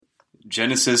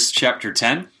Genesis chapter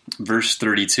 10, verse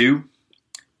 32.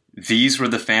 These were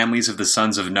the families of the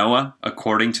sons of Noah,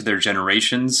 according to their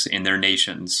generations in their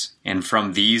nations. And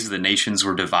from these the nations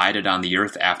were divided on the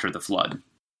earth after the flood.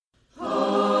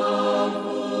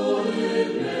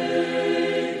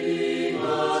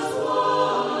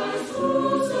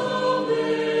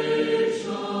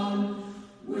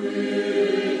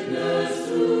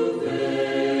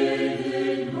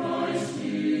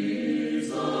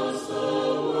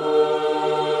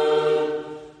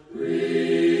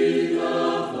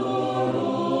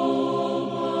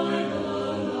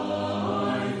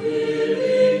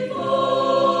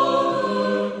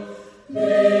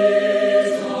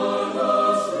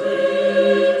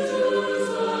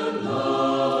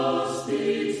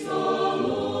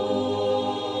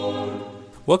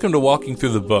 Welcome to Walking Through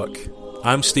the Book.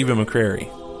 I'm Stephen McCrary.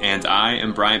 And I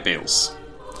am Brian Bales.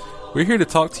 We're here to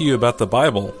talk to you about the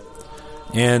Bible.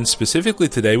 And specifically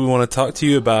today, we want to talk to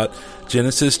you about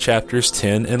Genesis chapters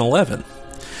 10 and 11.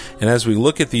 And as we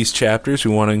look at these chapters,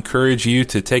 we want to encourage you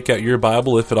to take out your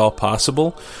Bible if at all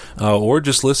possible, or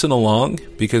just listen along,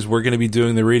 because we're going to be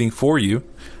doing the reading for you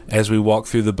as we walk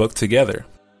through the book together.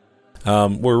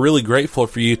 We're really grateful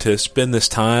for you to spend this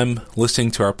time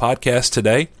listening to our podcast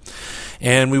today.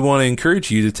 And we want to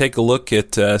encourage you to take a look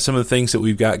at some of the things that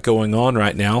we've got going on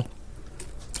right now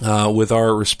with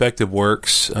our respective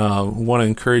works. We want to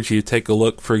encourage you to take a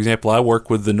look. For example, I work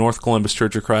with the North Columbus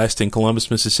Church of Christ in Columbus,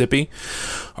 Mississippi.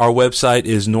 Our website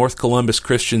is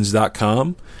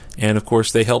northcolumbuschristians.com. And, of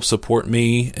course, they help support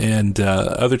me, and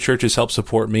other churches help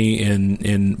support me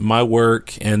in my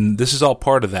work, and this is all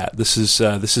part of that. This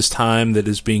is time that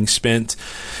is being spent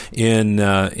in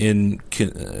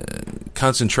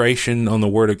concentration on the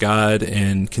Word of God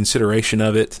and consideration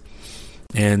of it.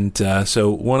 And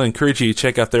so I want to encourage you to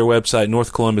check out their website,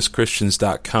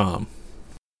 northcolumbuschristians.com.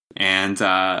 And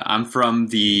I'm from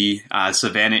the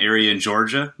Savannah area in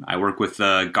Georgia. I work with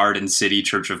the Garden City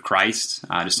Church of Christ,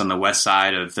 just on the west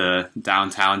side of the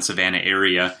downtown Savannah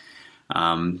area.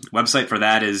 Website for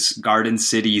that is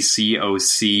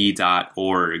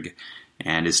gardencitycoc.org.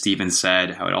 And as Stephen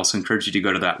said, I would also encourage you to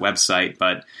go to that website.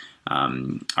 But our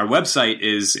website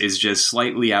is just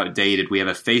slightly outdated. We have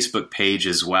a Facebook page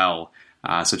as well.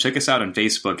 So check us out on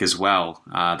Facebook as well,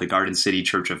 the Garden City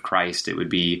Church of Christ. It would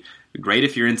be great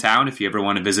if you're in town, if you ever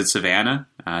want to visit Savannah,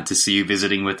 to see you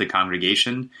visiting with the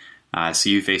congregation,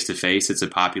 see you face to face. It's a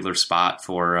popular spot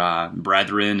for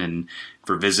brethren and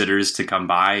for visitors to come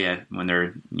by when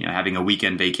they're having a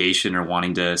weekend vacation or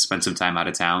wanting to spend some time out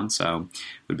of town. So it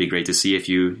would be great to see if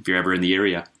you're ever in the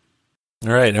area.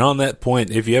 All right, and on that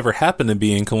point, if you ever happen to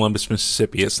be in Columbus,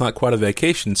 Mississippi, it's not quite a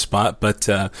vacation spot, but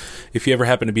if you ever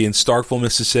happen to be in Starkville,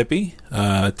 Mississippi,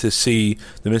 to see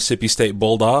the Mississippi State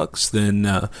Bulldogs,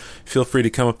 then feel free to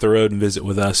come up the road and visit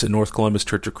with us at North Columbus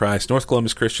Church of Christ,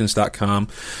 northcolumbuschristians.com.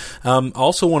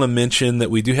 Also want to mention that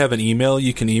we do have an email.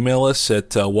 You can email us at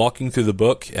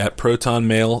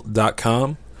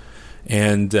walkingthroughthebook@protonmail.com.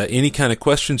 And any kind of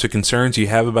questions or concerns you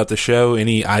have about the show,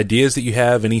 any ideas that you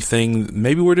have, anything,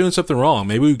 maybe we're doing something wrong,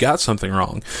 maybe we've got something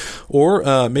wrong,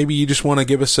 or maybe you just want to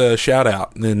give us a shout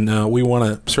out, and we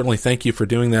want to certainly thank you for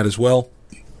doing that as well.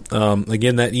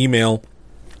 Again, that email,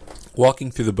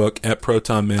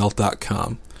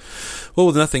 walkingthroughthebook@protonmail.com. Well,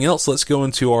 with nothing else, let's go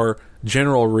into our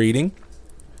general reading,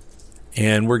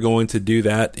 and we're going to do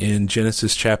that in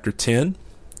Genesis chapter 10.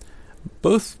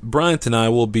 Both Bryant and I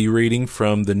will be reading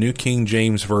from the New King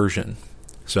James Version.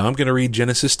 So I'm going to read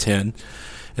Genesis 10,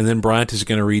 and then Bryant is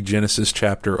going to read Genesis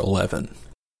chapter 11.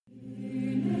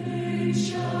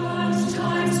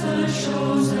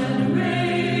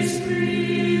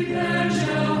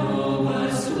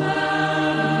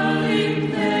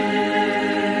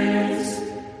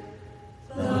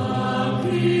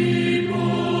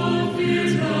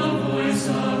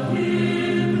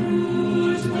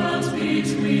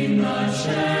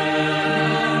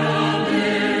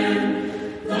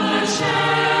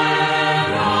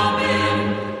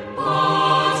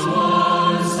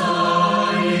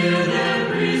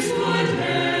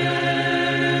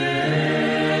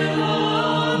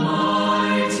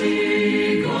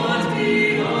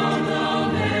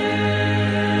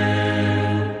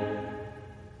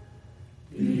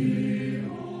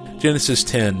 Genesis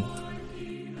 10.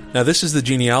 Now this is the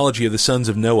genealogy of the sons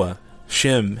of Noah,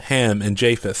 Shem, Ham, and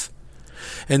Japheth.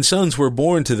 And sons were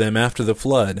born to them after the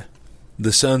flood.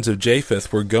 The sons of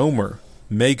Japheth were Gomer,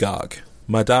 Magog,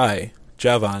 Madai,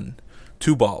 Javan,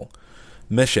 Tubal,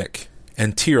 Meshech,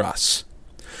 and Tiras.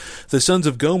 The sons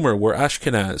of Gomer were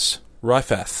Ashkenaz,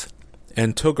 Riphath,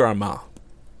 and Togarmah.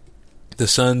 The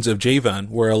sons of Javan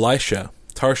were Elisha,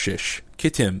 Tarshish,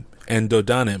 Kittim, and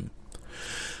Dodanim.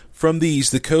 From these,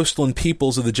 the coastland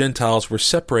peoples of the Gentiles were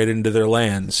separated into their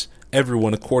lands,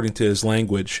 everyone according to his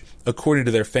language, according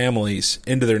to their families,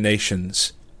 into their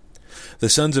nations. The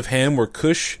sons of Ham were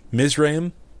Cush,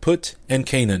 Mizraim, Put, and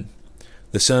Canaan.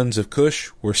 The sons of Cush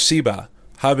were Seba,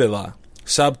 Havilah,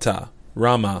 Sabta,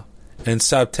 Ramah, and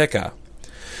Sabteka.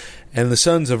 And the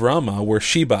sons of Ramah were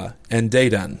Sheba and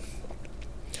Dedan.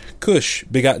 Cush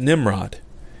begot Nimrod.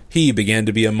 He began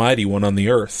to be a mighty one on the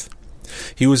earth.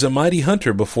 He was a mighty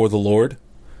hunter before the Lord.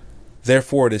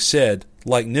 Therefore it is said,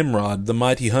 like Nimrod, the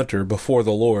mighty hunter before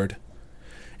the Lord.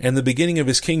 And the beginning of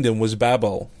his kingdom was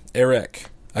Babel, Erech,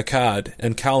 Akkad,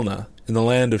 and Calneh in the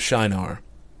land of Shinar.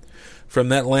 From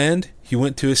that land he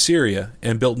went to Assyria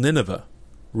and built Nineveh,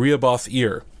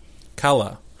 Rehoboth-ir,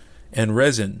 Calah, and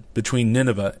Rezin between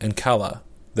Nineveh and Calah,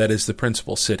 that is the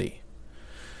principal city.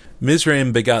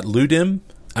 Mizraim begot Ludim,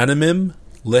 Anamim,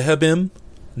 Lehabim,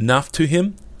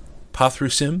 Naphtuhim,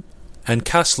 Pathrusim, and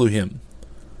Casluhim,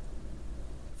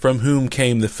 from whom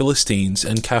came the Philistines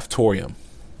and Caphtorium.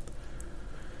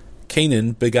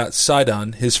 Canaan begot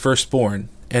Sidon his firstborn,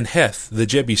 and Heth the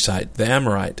Jebusite, the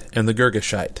Amorite, and the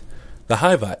Girgashite, the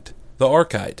Hivite, the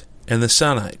Archite, and the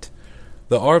Sanite,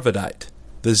 the Arvadite,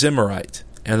 the Zemarite,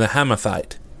 and the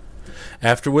Hamathite.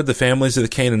 Afterward the families of the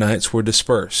Canaanites were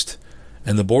dispersed,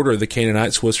 and the border of the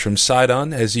Canaanites was from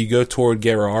Sidon as you go toward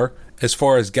Gerar, as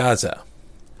far as Gaza.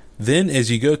 Then as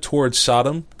you go toward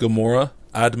Sodom, Gomorrah,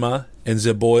 Admah, and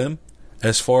Zeboim,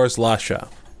 as far as Lasha.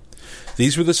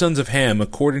 These were the sons of Ham,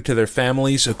 according to their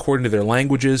families, according to their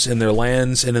languages, in their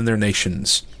lands, and in their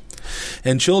nations.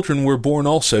 And children were born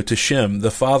also to Shem, the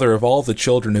father of all the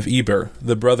children of Eber,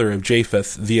 the brother of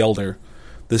Japheth the elder.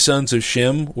 The sons of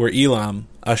Shem were Elam,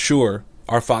 Ashur,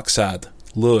 Arphaxad,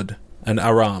 Lud, and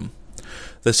Aram.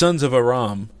 The sons of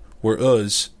Aram were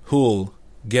Uz, Hul,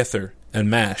 Gether, and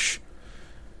Mash.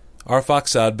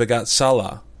 Arphaxad begot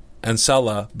Salah, and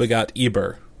Salah begot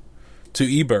Eber.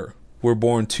 To Eber were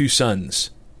born 2 sons.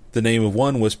 The name of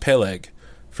one was Peleg,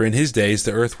 for in his days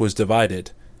the earth was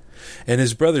divided. And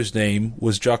his brother's name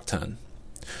was Joktan.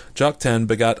 Joktan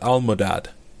begot Almodad,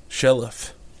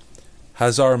 Sheleph,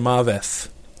 Hazar-Maveth,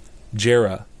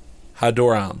 Jerah,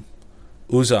 Hadoram,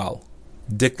 Uzal,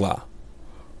 Diklah,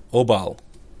 Obal,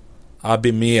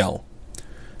 Abimiel,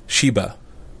 Sheba,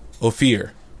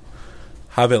 Ophir,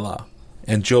 Havilah,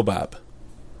 and Jobab.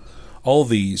 All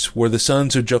these were the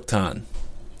sons of Joktan.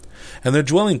 And their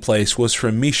dwelling place was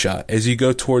from Misha as you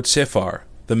go toward Sephar,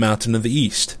 the mountain of the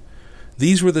east.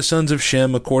 These were the sons of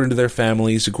Shem according to their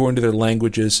families, according to their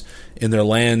languages, in their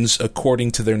lands,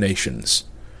 according to their nations.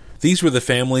 These were the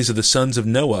families of the sons of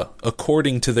Noah,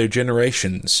 according to their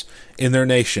generations, in their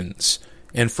nations.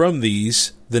 And from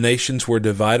these the nations were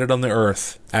divided on the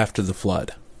earth after the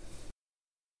flood.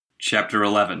 Chapter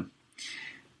 11.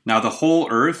 Now the whole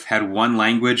earth had one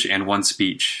language and one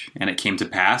speech. And it came to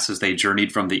pass, as they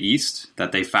journeyed from the east,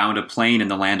 that they found a plain in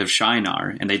the land of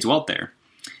Shinar, and they dwelt there.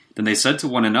 Then they said to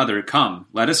one another, Come,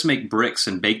 let us make bricks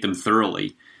and bake them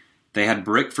thoroughly. They had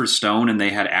brick for stone, and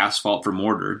they had asphalt for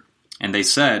mortar. And they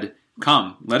said,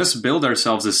 Come, let us build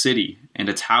ourselves a city, and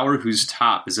a tower whose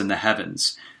top is in the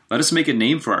heavens. Let us make a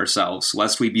name for ourselves,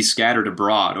 lest we be scattered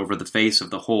abroad over the face of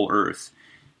the whole earth.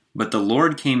 But the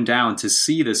Lord came down to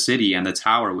see the city and the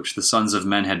tower which the sons of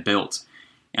men had built.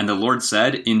 And the Lord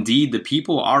said, Indeed, the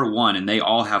people are one, and they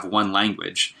all have one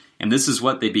language. And this is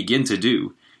what they begin to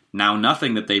do. Now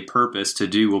nothing that they purpose to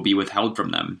do will be withheld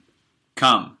from them.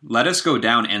 Come, let us go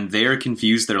down and there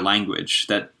confuse their language,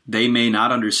 that they may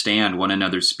not understand one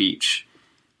another's speech.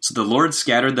 So the Lord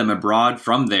scattered them abroad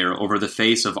from there over the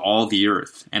face of all the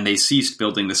earth, and they ceased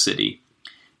building the city.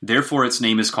 Therefore its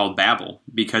name is called Babel,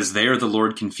 because there the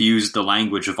Lord confused the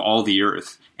language of all the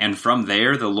earth, and from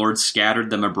there the Lord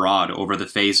scattered them abroad over the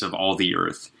face of all the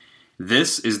earth.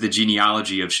 This is the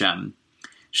genealogy of Shem.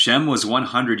 Shem was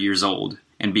 100 years old,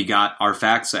 and begot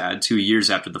Arphaxad 2 years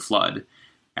after the flood.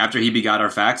 After he begot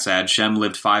Arphaxad, Shem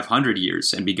lived 500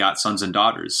 years, and begot sons and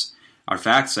daughters.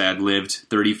 Arphaxad lived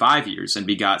 35 years, and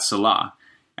begot Salah.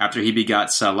 After he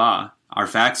begot Salah,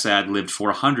 Arphaxad lived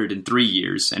 403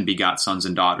 years, and begot sons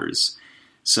and daughters.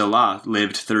 Salah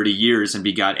lived 30 years, and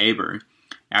begot Eber.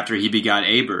 After he begot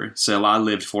Eber, Salah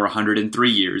lived 403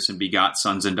 years, and begot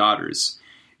sons and daughters.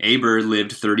 Eber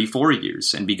lived 34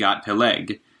 years, and begot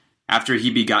Peleg. After he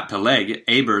begot Peleg,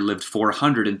 Eber lived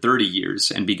 430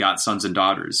 years, and begot sons and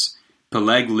daughters.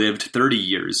 Peleg lived 30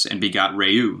 years, and begot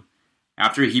Reu.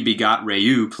 After he begot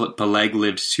Reu, Peleg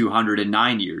lived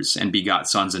 209 years, and begot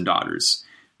sons and daughters.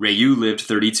 Reu lived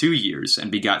 32 years, and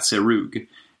begot Serug.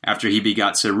 After he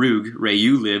begot Serug,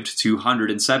 Reu lived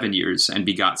 207 years, and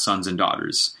begot sons and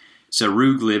daughters.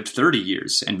 Serug lived 30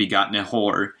 years, and begot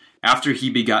Nahor. After he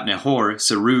begot Nahor,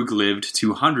 Serug lived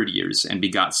 200 years and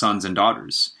begot sons and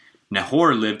daughters.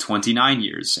 Nahor lived 29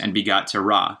 years and begot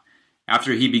Terah.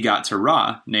 After he begot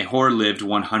Terah, Nahor lived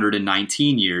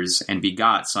 119 years and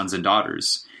begot sons and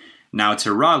daughters. Now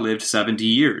Terah lived 70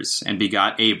 years and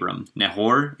begot Abram,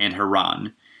 Nahor, and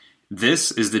Haran.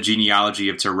 This is the genealogy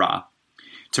of Terah.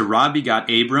 Terah begot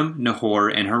Abram, Nahor,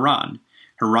 and Haran.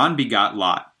 Haran begot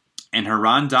Lot. And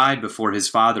Haran died before his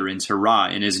father in Terah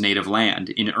in his native land,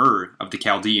 in Ur of the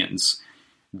Chaldeans.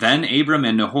 Then Abram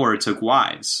and Nahor took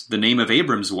wives. The name of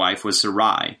Abram's wife was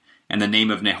Sarai, and the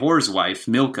name of Nahor's wife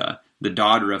Milcah, the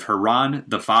daughter of Haran,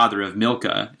 the father of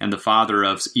Milcah, and the father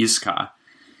of Iscah.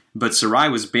 But Sarai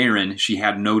was barren, she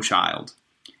had no child.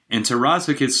 And Terah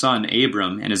took his son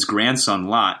Abram and his grandson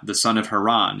Lot, the son of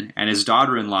Haran, and his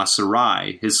daughter-in-law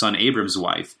Sarai, his son Abram's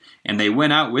wife, and they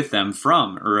went out with them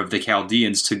from Ur of the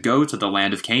Chaldeans to go to the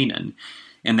land of Canaan.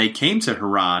 And they came to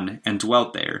Haran and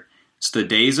dwelt there. So the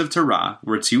days of Terah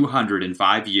were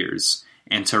 205 years,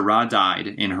 and Terah died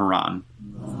in Haran.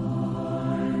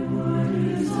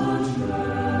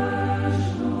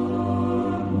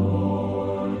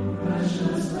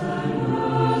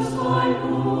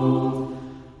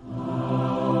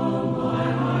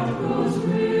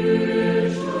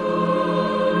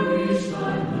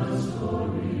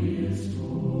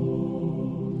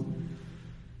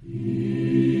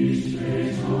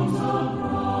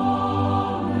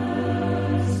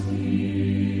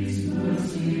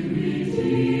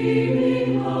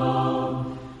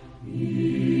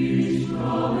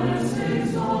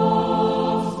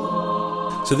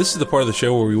 So this is the part of the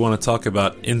show where we want to talk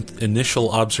about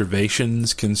initial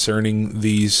observations concerning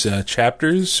these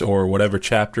chapters, or whatever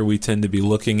chapter we tend to be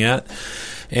looking at.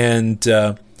 And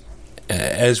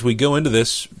as we go into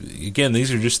this, again,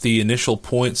 these are just the initial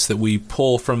points that we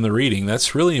pull from the reading.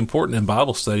 That's really important in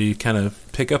Bible study to kind of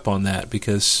pick up on that,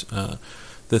 because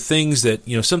the things that,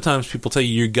 sometimes people tell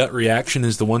you your gut reaction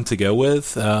is the one to go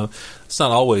with. It's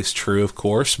not always true, of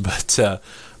course,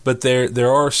 but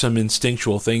there are some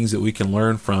instinctual things that we can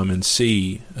learn from and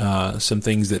see, some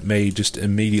things that may just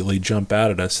immediately jump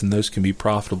out at us, and those can be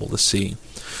profitable to see.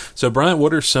 So, Bryant,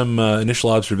 what are some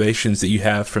initial observations that you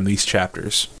have from these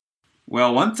chapters?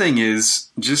 Well, one thing is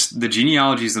just the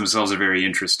genealogies themselves are very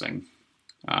interesting.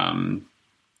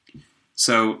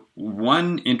 So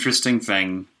one interesting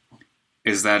thing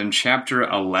is that in chapter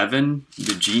 11,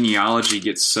 the genealogy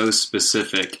gets so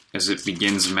specific as it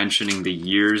begins mentioning the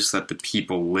years that the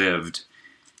people lived.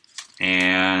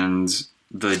 And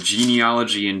the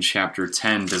genealogy in chapter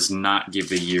 10 does not give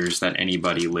the years that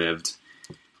anybody lived.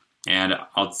 And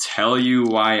I'll tell you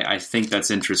why I think that's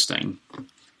interesting.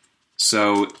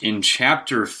 So in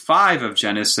chapter 5 of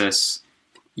Genesis,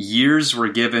 years were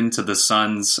given to the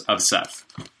sons of Seth.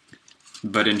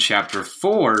 But in chapter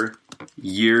 4,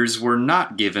 years were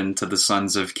not given to the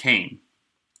sons of Cain.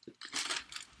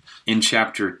 In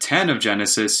chapter 10 of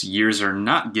Genesis, years are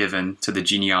not given to the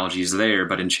genealogies there,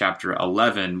 but in chapter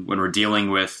 11, when we're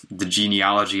dealing with the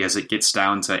genealogy as it gets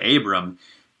down to Abram,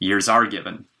 years are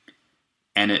given.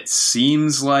 And it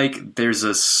seems like there's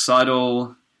a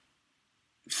subtle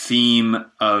theme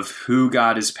of who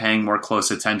God is paying more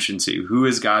close attention to. Who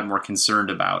is God more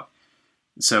concerned about?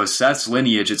 So Seth's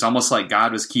lineage, it's almost like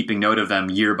God was keeping note of them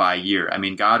year by year. I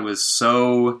mean, God was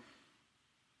so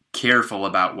careful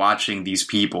about watching these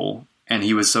people, and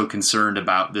he was so concerned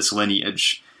about this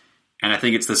lineage. And I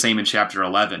think it's the same in chapter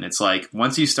 11. It's like,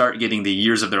 once you start getting the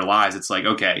years of their lives, it's like,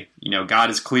 okay, God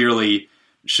is clearly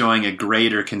showing a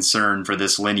greater concern for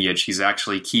this lineage. He's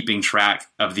actually keeping track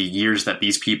of the years that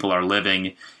these people are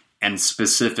living and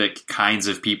specific kinds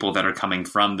of people that are coming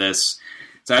from this.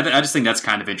 So I just think that's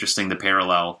kind of interesting, the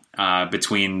parallel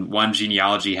between one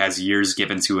genealogy has years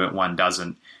given to it, one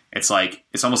doesn't. It's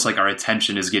almost like our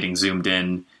attention is getting zoomed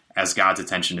in as God's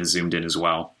attention is zoomed in as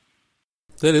well.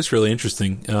 That is really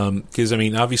interesting, because,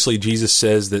 obviously Jesus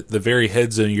says that the very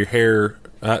heads of your hair,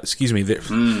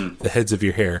 the heads of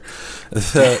your hair,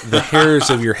 the hairs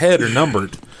of your head are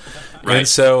numbered. Right. And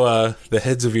so the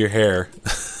heads of your hair.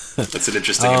 That's an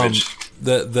interesting image.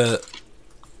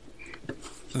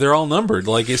 They're all numbered.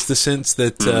 Like, it's the sense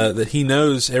that that he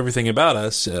knows everything about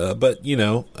us, but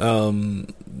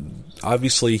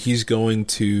obviously he's going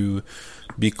to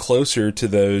be closer to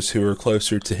those who are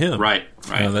closer to him. Right.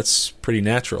 That's pretty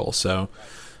natural. So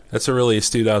that's a really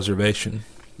astute observation.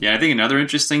 Yeah, I think another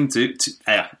interesting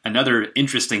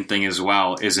thing as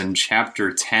well is in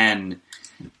chapter 10,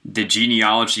 the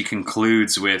genealogy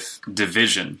concludes with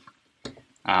division.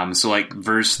 So like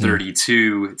verse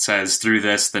 32, it says, through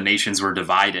this the nations were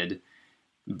divided.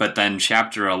 But then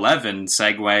chapter 11,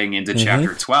 segueing into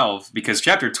chapter 12, because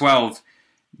chapter 12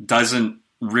 doesn't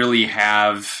really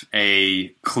have a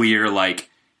clear, like,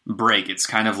 break. It's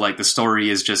kind of like the story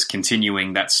is just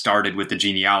continuing that started with the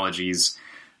genealogies.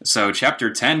 So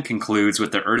chapter 10 concludes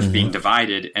with the earth being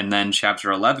divided, and then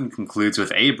chapter 11 concludes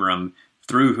with Abram,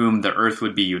 through whom the earth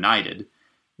would be united.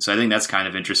 So I think that's kind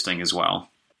of interesting as well.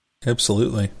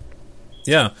 Absolutely.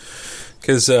 Yeah.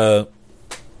 Because, I'm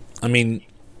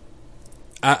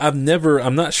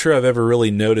not sure I've ever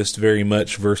really noticed very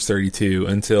much verse 32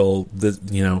 until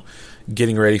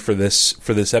getting ready for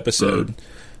this episode.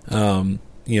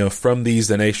 From these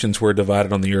the nations were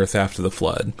divided on the earth after the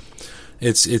flood.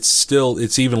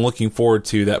 It's even looking forward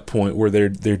to that point where they're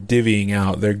divvying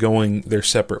out, they're going their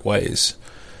separate ways.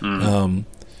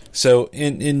 So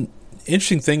in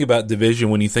interesting thing about division,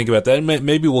 when you think about that,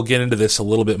 maybe we'll get into this a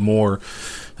little bit more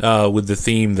with the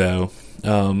theme, though.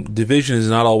 Division is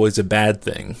not always a bad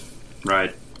thing.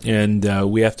 Right.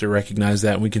 And we have to recognize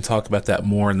that, and we can talk about that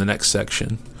more in the next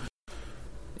section.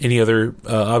 Any other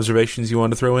observations you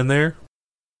want to throw in there?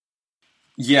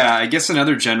 Yeah, I guess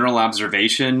another general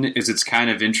observation is it's kind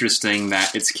of interesting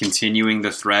that it's continuing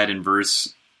the thread in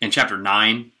chapter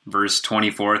 9, verse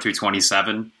 24 through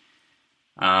 27.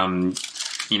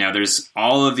 There's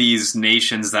all of these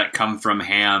nations that come from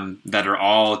Ham that are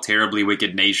all terribly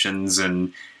wicked nations,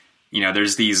 and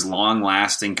there's these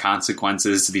long-lasting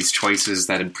consequences to these choices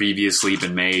that had previously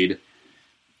been made.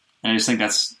 And I just think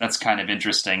that's kind of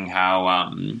interesting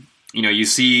how you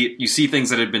see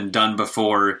things that had been done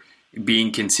before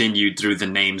being continued through the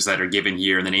names that are given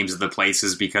here and the names of the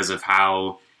places because of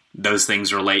how those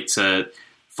things relate to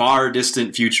far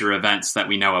distant future events that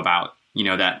we know about,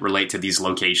 that relate to these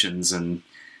locations and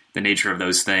the nature of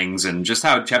those things. And just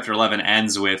how chapter 11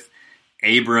 ends with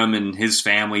Abram and his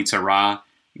family, Terah,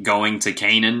 going to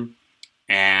Canaan.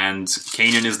 And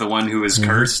Canaan is the one who is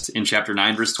cursed in chapter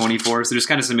 9, verse 24. So there's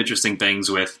kind of some interesting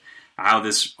things with how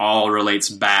this all relates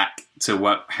back to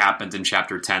what happened in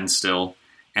chapter 10 still.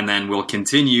 And then we'll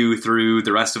continue through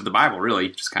the rest of the Bible, really.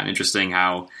 Just kind of interesting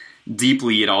how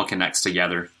deeply it all connects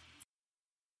together.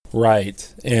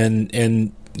 Right.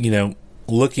 And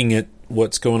looking at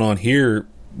what's going on here,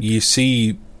 you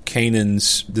see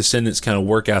Canaan's descendants kind of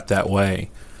work out that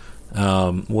way.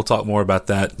 We'll talk more about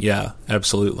that. Yeah,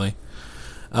 absolutely.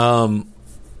 One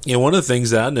of the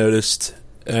things that I noticed,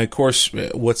 of course,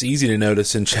 what's easy to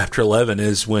notice in chapter 11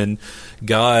 is when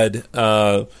God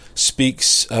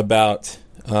speaks about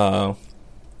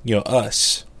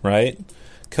us, right?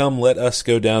 Come, let us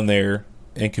go down there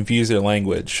and confuse their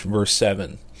language, verse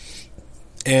 7.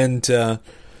 And, the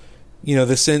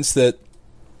sense that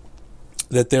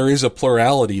there is a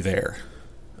plurality there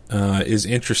is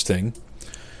interesting.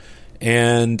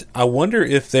 And I wonder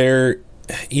if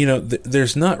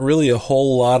there's not really a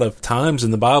whole lot of times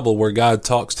in the Bible where God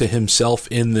talks to himself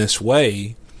in this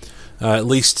way, at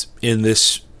least in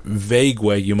this vague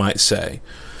way, you might say.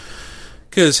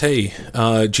 Because,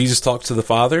 Jesus talks to the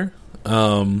Father.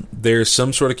 There's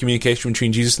some sort of communication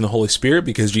between Jesus and the Holy Spirit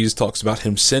because Jesus talks about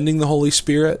him sending the Holy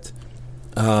Spirit.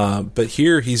 But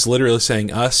here he's literally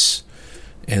saying us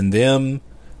and them.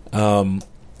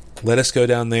 Let us go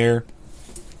down there.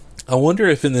 I wonder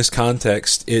if in this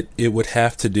context it would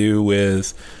have to do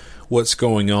with what's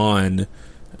going on,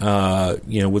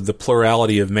 with the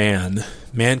plurality of man.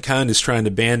 Mankind is trying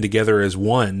to band together as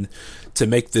one to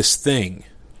make this thing,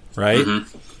 right?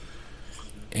 Mm-hmm.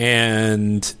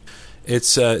 And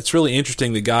it's really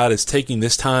interesting that God is taking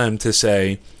this time to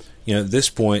say, at this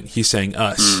point, he's saying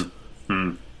us,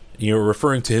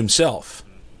 referring to himself.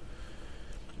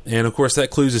 And, of course,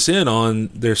 that clues us in on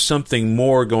there's something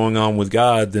more going on with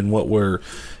God than what we're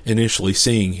initially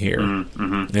seeing here.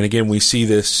 Mm-hmm. And, again, we see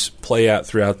this play out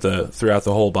throughout the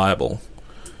whole Bible.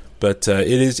 But it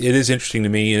is interesting to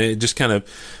me, and it just kind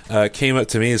of came up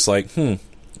to me. It's like,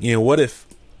 what if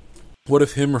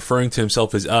him referring to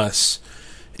himself as us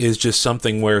is just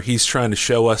something where he's trying to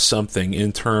show us something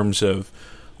in terms of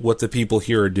what the people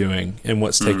here are doing and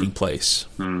what's taking place.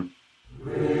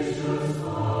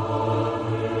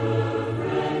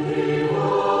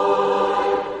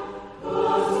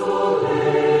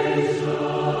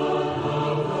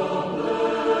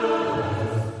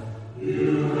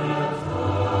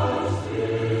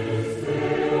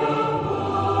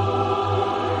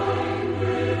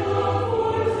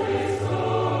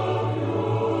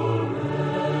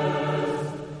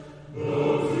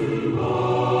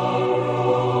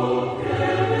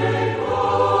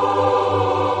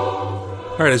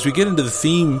 All right, as we get into the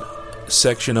theme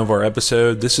section of our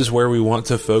episode, this is where we want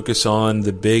to focus on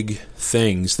the big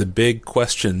things, the big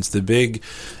questions, the big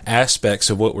aspects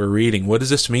of what we're reading. What does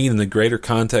this mean in the greater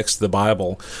context of the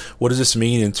Bible? What does this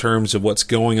mean in terms of what's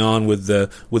going on with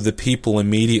the people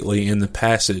immediately in the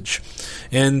passage?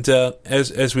 And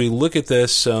as we look at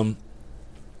this, one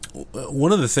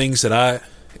of the things that I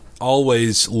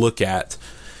always look at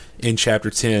in chapter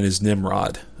 10 is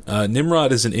Nimrod.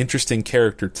 Nimrod is an interesting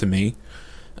character to me.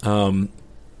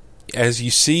 As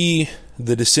you see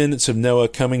the descendants of Noah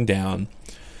coming down,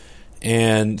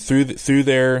 and through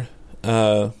their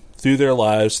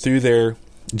lives, through their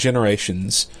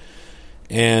generations,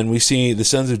 and we see the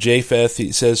sons of Japheth.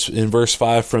 It says in verse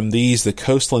 5, "From these the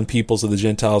coastland peoples of the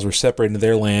Gentiles were separated into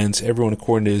their lands, everyone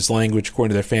according to his language, according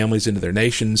to their families, into their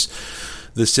nations."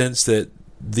 The sense that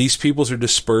these peoples are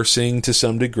dispersing to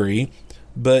some degree,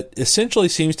 but essentially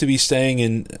seems to be staying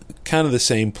in kind of the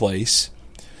same place.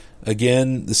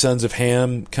 Again, the sons of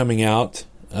Ham coming out,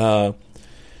 and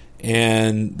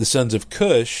the sons of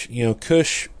Cush.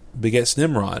 Cush begets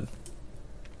Nimrod.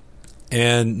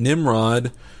 And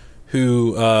Nimrod,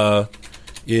 who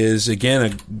is, again,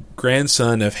 a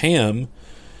grandson of Ham,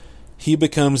 he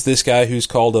becomes this guy who's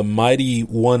called a mighty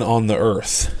one on the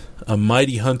earth, a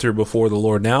mighty hunter before the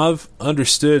Lord. Now, I've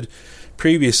understood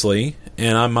previously,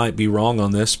 and I might be wrong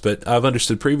on this, but I've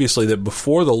understood previously that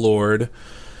before the Lord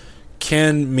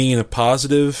can mean a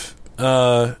positive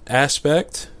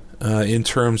aspect in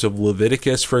terms of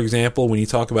Leviticus, for example, when you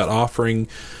talk about offering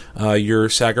your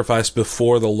sacrifice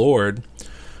before the Lord.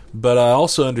 But I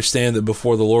also understand that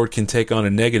before the Lord can take on a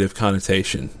negative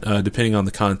connotation, depending on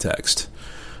the context.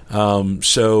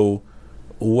 So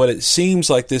what it seems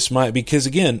like this might be, because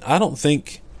again, I don't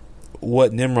think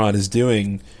what Nimrod is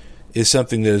doing is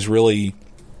something that is really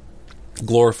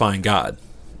glorifying God,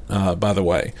 by the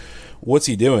way. What's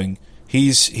he doing?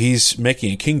 He's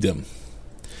making a kingdom.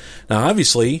 Now,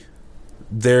 obviously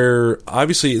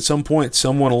at some point,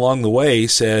 someone along the way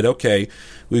said, okay,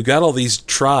 we've got all these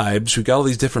tribes, we've got all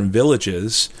these different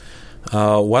villages,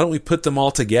 why don't we put them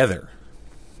all together?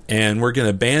 And we're going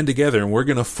to band together, and we're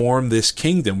going to form this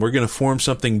kingdom. We're going to form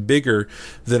something bigger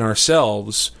than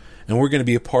ourselves, and we're going to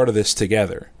be a part of this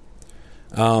together.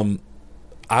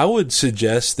 I would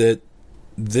suggest that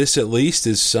this at least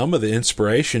is some of the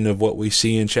inspiration of what we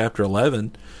see in chapter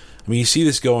 11. I mean, you see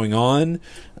this going on,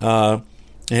 and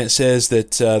it says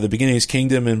that the beginning of his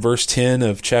kingdom in verse 10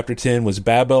 of chapter 10 was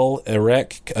Babel,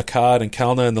 Erech, Akkad, and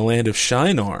Calneh in the land of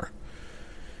Shinar.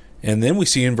 And then we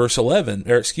see in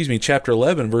chapter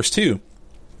 11, verse 2,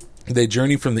 they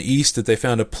journeyed from the east that they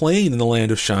found a plain in the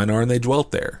land of Shinar, and they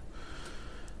dwelt there.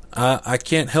 I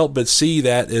can't help but see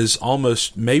that as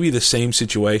almost maybe the same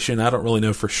situation. I don't really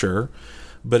know for sure,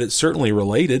 but it's certainly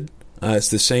related. It's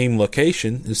the same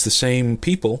location. It's the same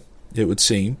people, it would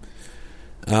seem.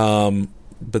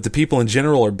 But the people in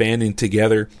general are banding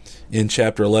together in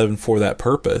chapter 11 for that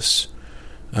purpose.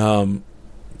 But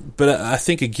I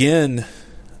think, again,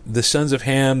 the sons of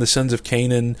Ham, the sons of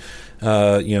Canaan,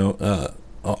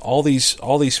 all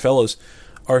these fellows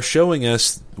are showing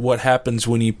us what happens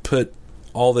when you put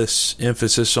all this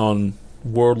emphasis on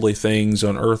worldly things,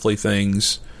 on earthly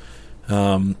things.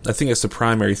 I think that's the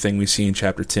primary thing we see in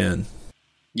chapter 10.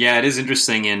 Yeah, it is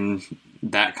interesting in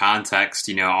that context.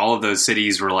 All of those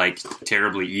cities were like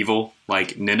terribly evil.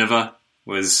 Like Nineveh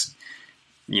was,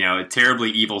 a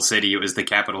terribly evil city. It was the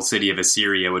capital city of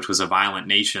Assyria, which was a violent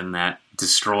nation that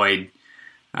destroyed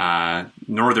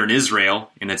northern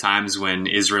Israel in the times when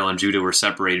Israel and Judah were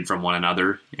separated from one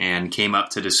another, and came up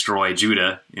to destroy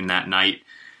Judah in that night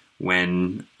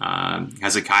when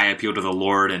Hezekiah appealed to the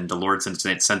Lord, and the Lord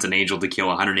sent an angel to kill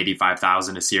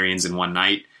 185,000 Assyrians in one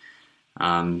night.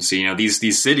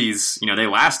 These cities, they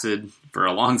lasted for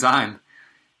a long time.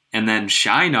 And then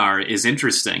Shinar is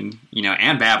interesting,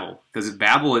 and Babel, because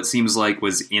Babel, it seems like,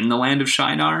 was in the land of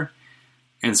Shinar.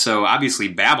 And so obviously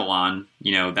Babylon,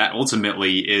 that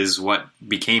ultimately is what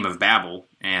became of Babel.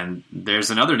 And there's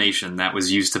another nation that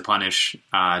was used to punish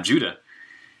Judah.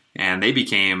 And they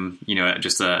became,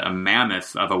 just a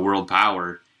mammoth of a world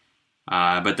power.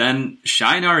 But then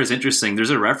Shinar is interesting. There's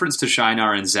a reference to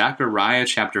Shinar in Zechariah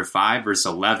chapter 5, verse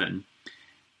 11.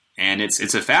 And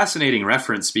it's a fascinating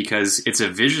reference because it's a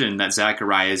vision that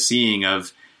Zechariah is seeing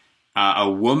of a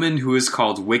woman who is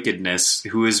called Wickedness,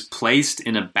 who is placed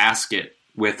in a basket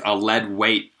with a lead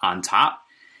weight on top.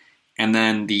 And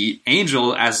then the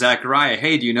angel asks Zechariah,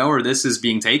 hey, do you know where this is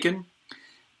being taken?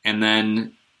 And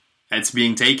then it's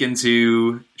being taken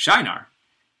to Shinar.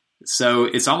 So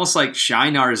it's almost like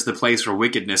Shinar is the place where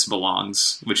wickedness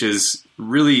belongs, which is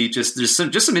really there's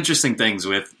some interesting things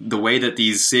with the way that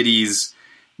these cities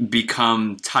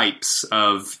become types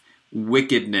of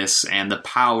wickedness and the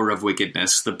power of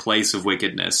wickedness, the place of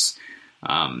wickedness.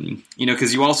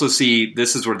 Because you also see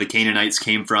this is where the Canaanites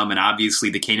came from, and obviously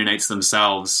the Canaanites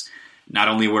themselves not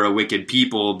only were a wicked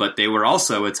people, but they were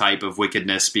also a type of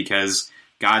wickedness because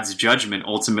God's judgment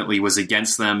ultimately was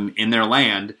against them in their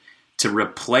land to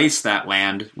replace that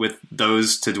land with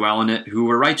those to dwell in it who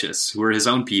were righteous, who were his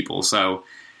own people. So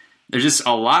there's just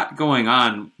a lot going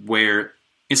on where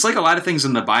it's like a lot of things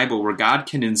in the Bible where God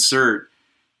can insert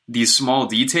these small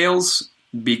details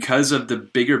because of the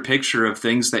bigger picture of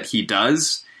things that he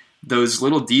does. Those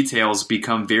little details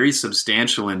become very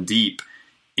substantial and deep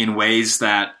in ways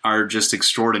that are just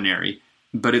extraordinary.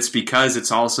 But it's because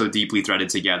it's also deeply threaded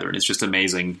together, and it's just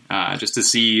amazing just to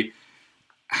see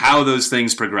how those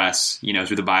things progress,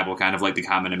 through the Bible, kind of like the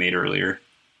comment I made earlier.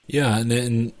 Yeah,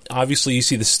 and obviously you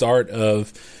see the start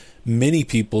of many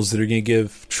peoples that are going to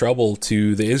give trouble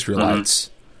to the Israelites,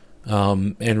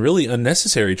 and really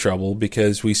unnecessary trouble,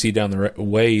 because we see down the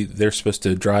way they're supposed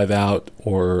to drive out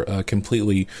or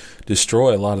completely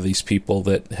destroy a lot of these people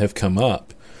that have come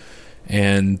up.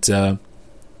 And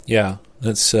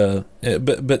that's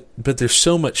but there's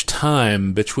so much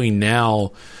time between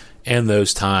now and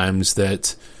those times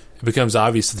that it becomes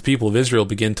obvious that the people of Israel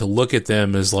begin to look at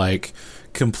them as like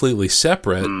completely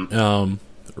separate,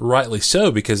 rightly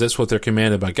so, because that's what they're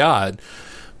commanded by God.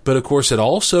 But of course, it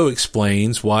also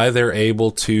explains why they're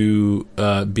able to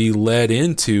be led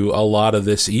into a lot of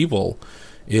this evil.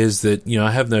 Is that,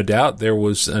 I have no doubt there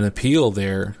was an appeal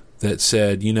there that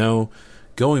said,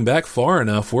 going back far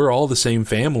enough, we're all the same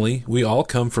family. We all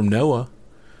come from Noah,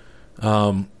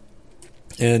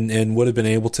 and would have been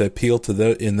able to appeal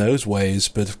to in those ways.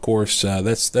 But of course,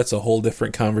 that's a whole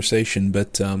different conversation.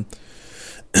 But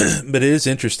but it is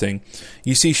interesting.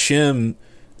 You see Shem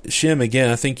again.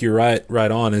 I think you're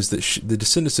right on. Is that the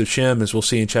descendants of Shem, as we'll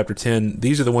see in chapter 10,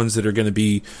 these are the ones that are going to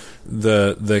be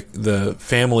the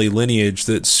family lineage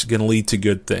that's going to lead to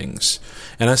good things.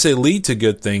 And I say lead to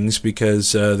good things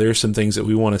because there are some things that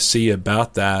we want to see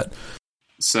about that.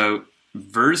 So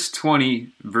verse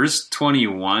 21,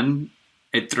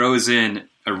 it throws in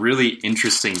a really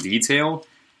interesting detail,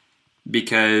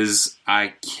 because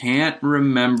I can't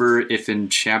remember if in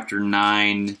chapter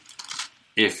 9,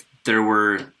 if there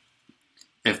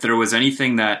was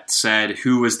anything that said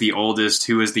who was the oldest,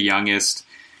 who was the youngest,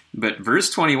 but verse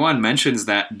 21 mentions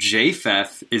that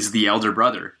Japheth is the elder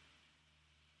brother.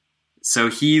 So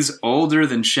he's older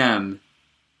than Shem,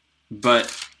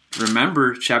 but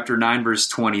remember chapter 9 verse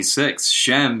 26,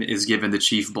 Shem is given the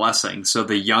chief blessing. So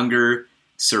the younger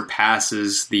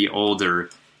surpasses the older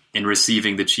in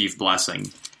receiving the chief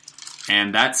blessing.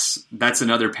 And that's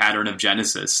another pattern of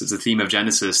Genesis. It's a theme of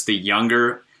Genesis. The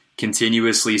younger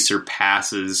continuously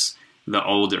surpasses the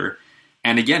older.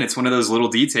 And again, it's one of those little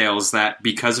details that,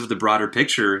 because of the broader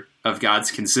picture of God's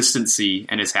consistency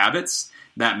and his habits,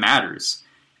 that matters.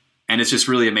 And it's just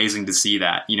really amazing to see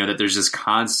that, that there's this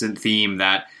constant theme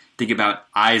that, think about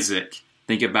Isaac,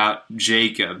 think about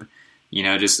Jacob,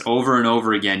 just over and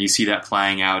over again, you see that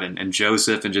playing out, and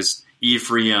Joseph and just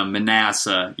Ephraim,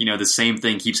 Manasseh, the same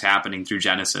thing keeps happening through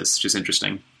Genesis. It's just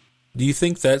interesting. Do you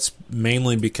think that's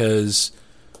mainly because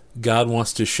God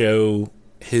wants to show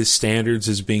his standards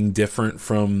as being different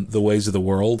from the ways of the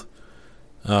world?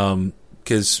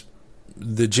 Because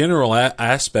the general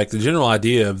aspect, the general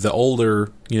idea of the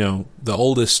older, the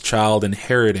oldest child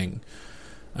inheriting,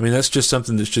 I mean, that's just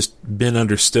something that's just been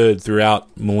understood throughout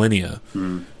millennia.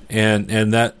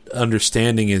 And that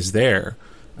understanding is there.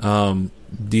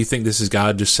 Do you think this is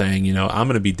God just saying, I'm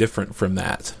going to be different from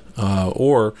that?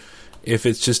 Or if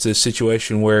it's just a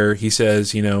situation where he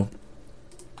says,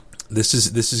 this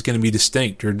is going to be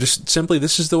distinct, or just simply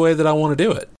this is the way that I want to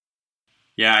do it?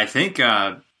 Yeah, I think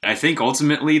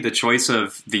ultimately the choice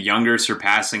of the younger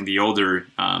surpassing the older,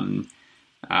 and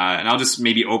I'll just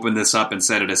maybe open this up and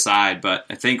set it aside, but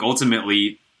I think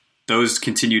ultimately those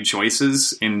continued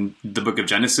choices in the book of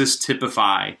Genesis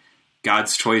typify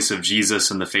God's choice of Jesus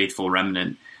and the faithful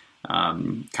remnant.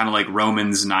 Kind of like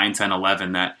Romans 9, 10,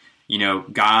 11, that,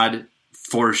 God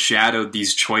foreshadowed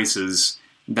these choices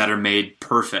that are made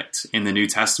perfect in the New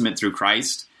Testament through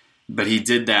Christ, but he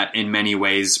did that in many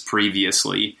ways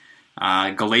previously.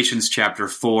 Galatians chapter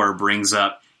 4 brings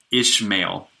up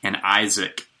Ishmael and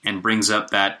Isaac, and brings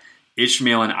up that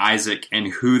Ishmael and Isaac and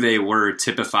who they were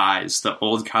typifies the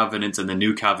old covenant and the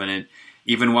new covenant.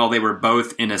 Even while they were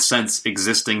both, in a sense,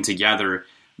 existing together,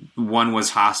 one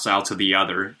was hostile to the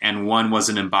other, and one was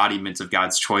an embodiment of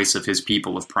God's choice of his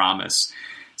people of promise.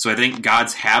 So I think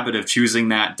God's habit of choosing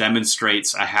that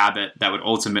demonstrates a habit that would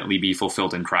ultimately be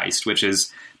fulfilled in Christ,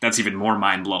 that's even more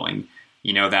mind-blowing.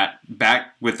 That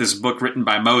back with this book written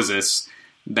by Moses,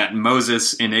 that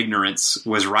Moses, in ignorance,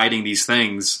 was writing these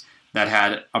things that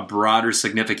had a broader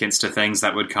significance to things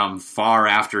that would come far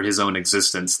after his own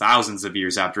existence, thousands of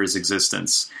years after his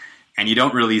existence. And you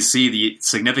don't really see the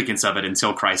significance of it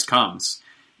until Christ comes.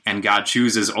 And God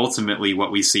chooses ultimately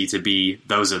what we see to be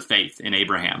those of faith in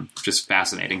Abraham. Just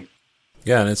fascinating.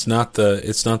 Yeah, and it's not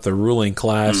the ruling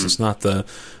class, it's not the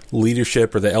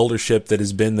leadership or the eldership that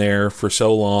has been there for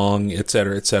so long, et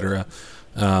cetera, et cetera.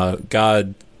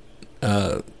 God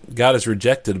is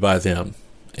rejected by them,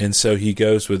 and so he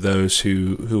goes with those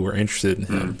who are interested in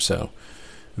him. So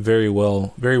very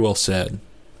well said.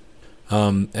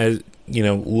 As you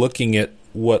know, looking at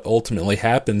what ultimately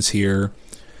happens here,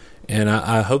 and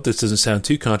I hope this doesn't sound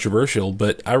too controversial,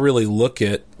 but I really look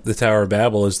at the Tower of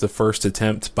Babel as the first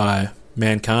attempt by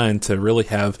mankind to really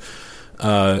have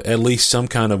at least some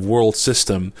kind of world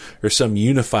system or some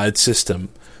unified system,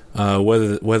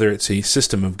 whether it's a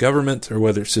system of government or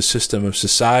whether it's a system of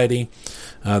society.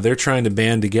 They're trying to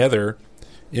band together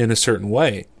in a certain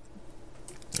way.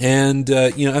 And,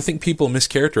 I think people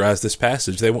mischaracterize this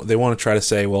passage. They want to try to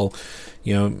say, well,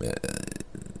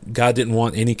 God didn't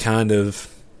want any kind of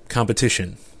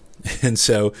competition. And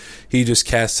so he just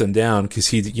casts them down because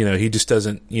he just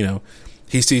doesn't,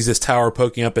 he sees this tower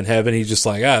poking up in heaven. He's just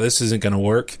like, this isn't going to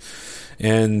work.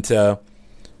 And,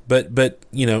 but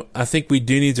I think we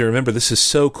do need to remember this is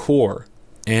so core.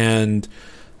 And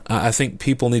I think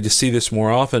people need to see this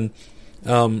more often.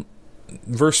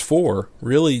 Verse 4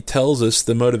 really tells us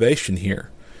the motivation here,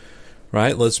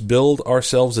 right? Let's build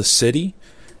ourselves a city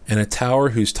and a tower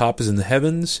whose top is in the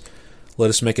heavens. Let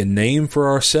us make a name for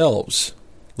ourselves,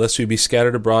 lest we be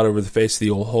scattered abroad over the face of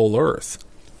the whole earth.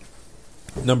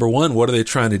 Number one, what are they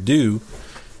trying to do?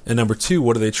 And number two,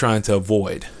 what are they trying to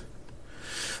avoid?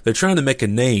 They're trying to make a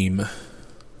name.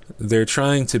 They're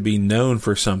trying to be known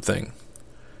for something.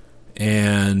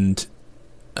 And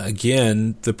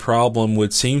again, the problem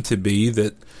would seem to be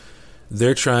that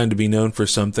they're trying to be known for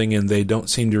something and they don't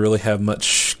seem to really have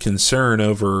much concern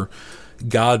over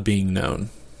God being known.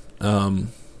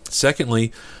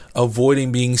 Secondly,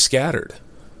 avoiding being scattered.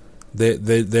 They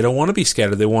don't want to be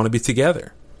scattered. They want to be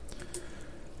together.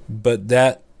 But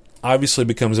that obviously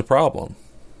becomes a problem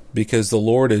because the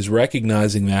Lord is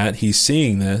recognizing that. He's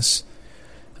seeing this.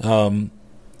 And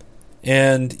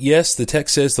yes, the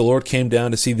text says the Lord came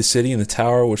down to see the city and the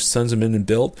tower which sons of men had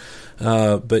built.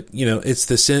 But, it's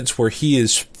the sense where he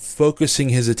is focusing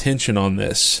his attention on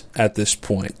this at this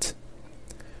point.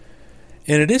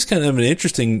 And it is kind of an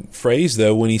interesting phrase,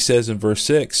 though, when he says in verse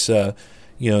 6,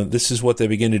 this is what they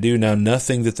begin to do. Now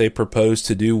nothing that they propose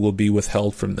to do will be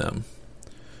withheld from them.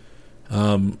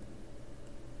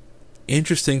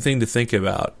 Interesting thing to think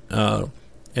about.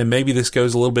 And maybe this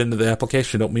goes a little bit into the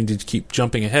application. I don't mean to keep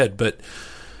jumping ahead, but,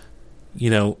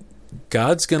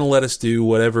 God's going to let us do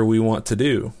whatever we want to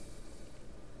do.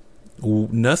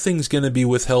 Nothing's going to be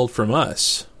withheld from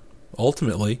us,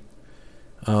 ultimately.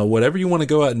 Whatever you want to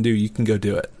go out and do, you can go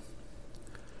do it.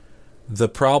 The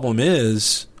problem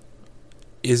is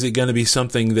it going to be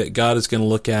something that God is going to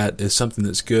look at as something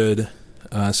that's good,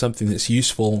 something that's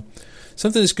useful,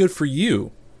 something that's good for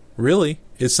you? Really,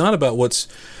 it's not about what's.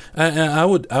 I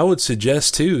would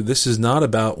suggest too. This is not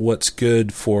about what's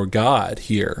good for God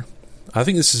here. I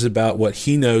think this is about what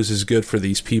He knows is good for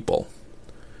these people,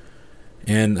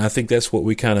 and I think that's what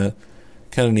we kind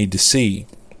of need to see.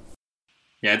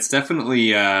 Yeah, it's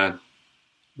definitely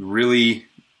really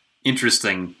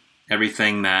interesting,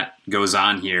 everything that goes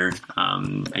on here.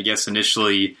 I guess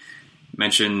initially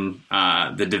mention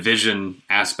the division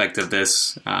aspect of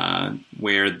this,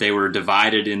 where they were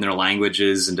divided in their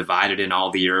languages and divided in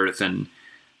all the earth. And,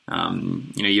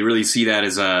 you really see that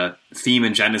as a theme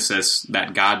in Genesis,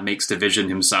 that God makes division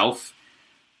himself.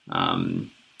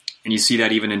 And you see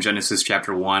that even in Genesis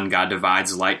chapter 1, God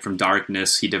divides light from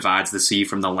darkness. He divides the sea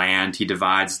from the land. He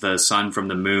divides the sun from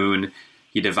the moon.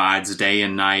 He divides day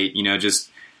and night.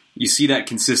 You see that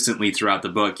consistently throughout the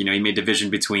book. He made division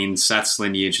between Seth's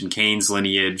lineage and Cain's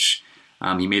lineage.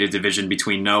 He made a division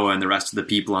between Noah and the rest of the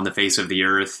people on the face of the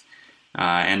earth.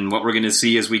 And what we're going to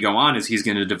see as we go on is he's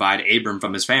going to divide Abram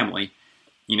from his family.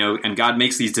 And God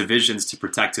makes these divisions to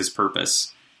protect his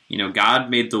purpose.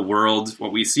 God made the world,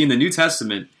 what we see in the New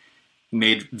Testament,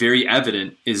 made very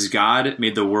evident is God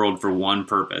made the world for one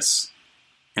purpose.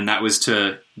 And that was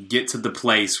to get to the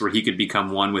place where he could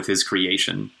become one with his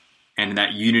creation. And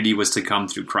that unity was to come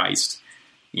through Christ.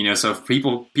 So if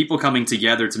people coming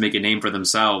together to make a name for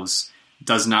themselves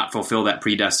does not fulfill that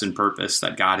predestined purpose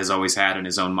that God has always had in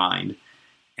his own mind.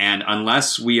 And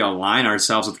unless we align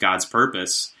ourselves with God's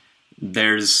purpose,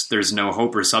 there's no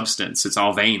hope or substance. It's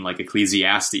all vain, like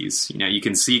Ecclesiastes. You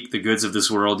can seek the goods of this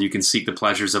world, you can seek the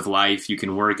pleasures of life, you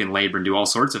can work and labor and do all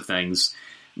sorts of things.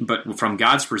 But from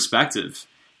God's perspective,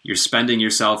 you're spending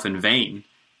yourself in vain,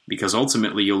 because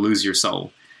ultimately you'll lose your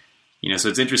soul. So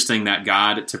it's interesting that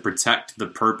God, to protect the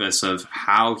purpose of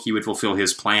how he would fulfill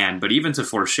his plan, but even to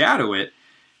foreshadow it,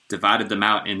 divided them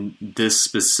out in this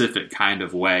specific kind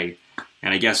of way.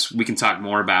 And I guess we can talk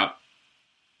more about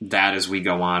that as we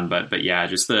go on. But yeah,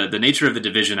 just the nature of the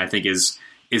division, I think, is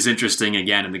interesting,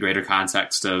 again, in the greater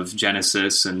context of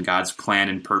Genesis and God's plan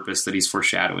and purpose that he's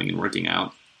foreshadowing and working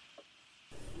out.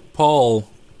 Paul,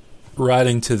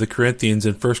 writing to the Corinthians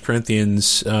in 1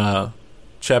 Corinthians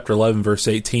chapter 11, verse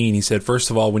 18, he said,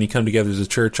 "First of all, when you come together as a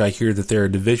church, I hear that there are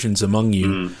divisions among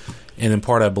you, and in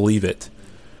part I believe it.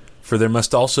 For there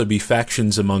must also be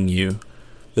factions among you,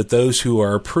 that those who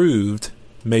are approved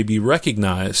may be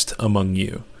recognized among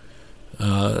you."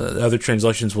 Other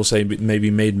translations will say may be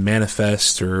made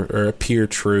manifest or appear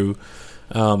true.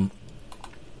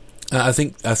 I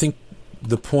think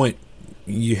the point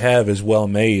you have is well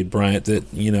made, Bryant,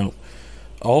 that,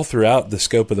 all throughout the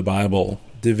scope of the Bible,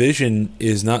 division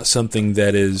is not something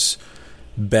that is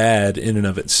bad in and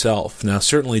of itself. Now,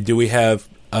 certainly, do we have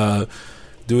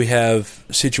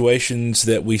situations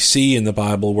that we see in the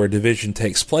Bible where division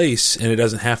takes place and it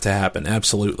doesn't have to happen?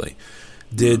 Absolutely.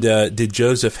 Did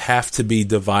Joseph have to be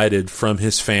divided from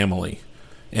his family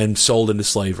and sold into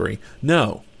slavery?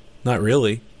 No, not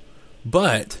really.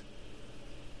 But,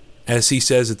 as he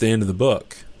says at the end of the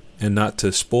book, and not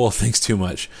to spoil things too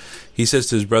much, he says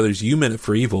to his brothers, "You meant it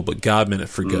for evil, but God meant it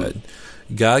for good."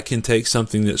 God can take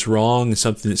something that's wrong,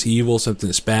 something that's evil, something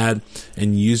that's bad,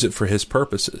 and use it for his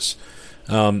purposes.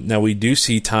 Now, we do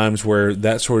see times where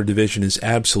that sort of division is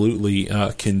absolutely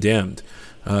condemned.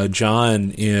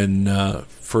 John in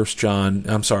 3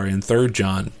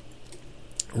 John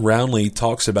roundly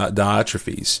talks about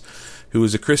Diotrephes, who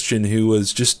was a Christian who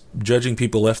was just judging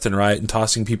people left and right and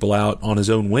tossing people out on his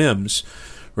own whims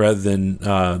rather than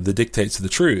the dictates of the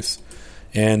truth.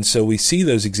 And so we see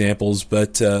those examples,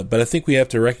 but I think we have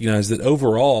to recognize that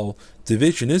overall,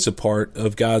 division is a part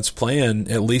of God's plan,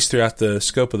 at least throughout the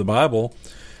scope of the Bible,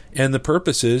 and the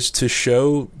purpose is to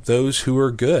show those who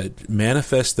are good,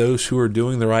 manifest those who are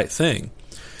doing the right thing.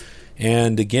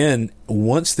 And again,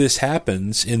 once this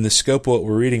happens in the scope of what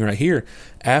we're reading right here,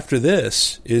 after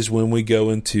this is when we go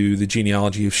into the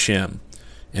genealogy of Shem.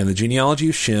 And the genealogy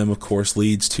of Shem, of course,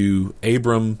 leads to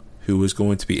Abram, who is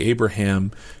going to be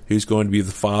Abraham, who's going to be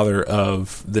the father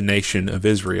of the nation of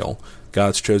Israel,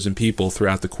 God's chosen people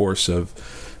throughout the course of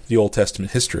the Old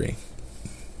Testament history.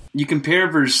 You compare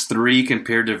verse 3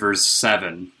 compared to verse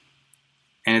 7,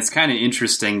 and it's kind of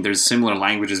interesting. There's similar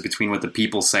languages between what the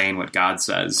people say and what God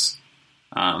says.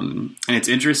 And it's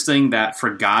interesting that for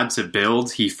God to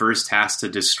build, he first has to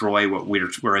destroy what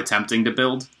we're attempting to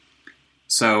build.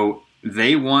 So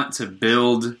they want to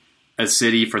build a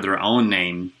city for their own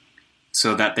name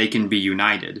so that they can be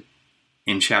united.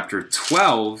 In chapter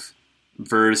 12,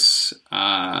 verse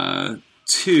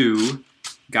 2,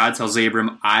 God tells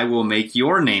Abram, "I will make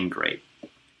your name great."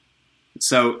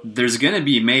 So there's going to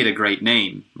be made a great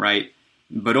name, right?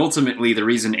 But ultimately, the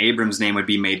reason Abram's name would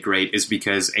be made great is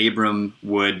because Abram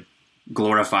would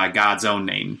glorify God's own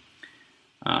name.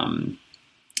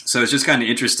 So it's just kind of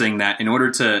interesting that in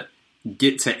order to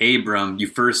get to Abram, you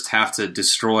first have to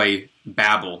destroy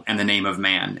Babel and the name of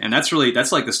man. And that's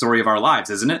like the story of our lives,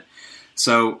 isn't it?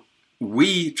 So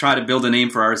we try to build a name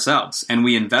for ourselves, and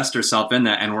we invest ourselves in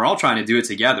that, and we're all trying to do it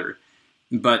together.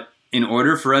 But in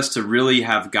order for us to really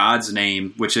have God's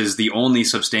name, which is the only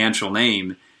substantial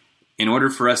name, in order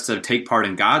for us to take part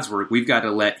in God's work, we've got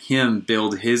to let him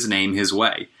build his name his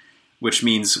way, which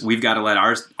means we've got to let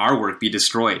our work be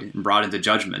destroyed and brought into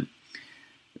judgment.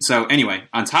 So anyway,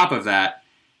 on top of that,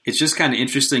 it's just kind of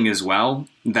interesting as well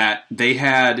that they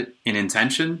had an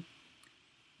intention,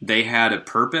 they had a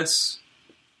purpose,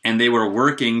 and they were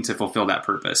working to fulfill that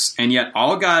purpose. And yet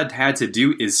all God had to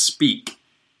do is speak,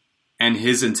 and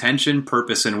his intention,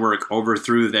 purpose, and work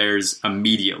overthrew theirs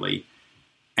immediately.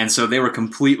 And so they were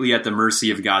completely at the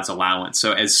mercy of God's allowance.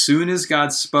 So as soon as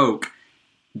God spoke,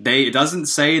 it doesn't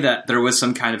say that there was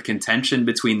some kind of contention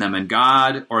between them and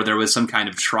God, or there was some kind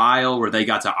of trial where they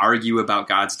got to argue about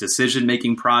God's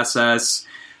decision-making process,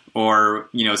 or,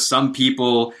 some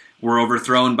people were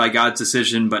overthrown by God's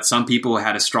decision, but some people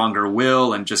had a stronger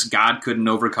will and just God couldn't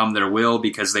overcome their will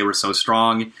because they were so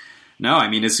strong. No,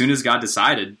 as soon as God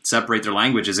decided to separate their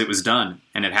languages, it was done,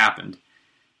 and it happened.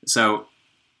 So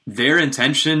their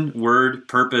intention, word,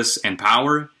 purpose, and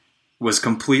power was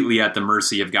completely at the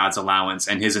mercy of God's allowance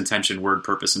and his intention, word,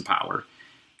 purpose, and power.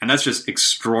 And that's just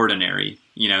extraordinary,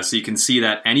 so you can see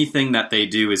that anything that they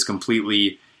do is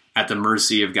completely at the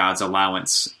mercy of God's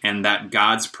allowance, and that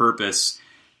God's purpose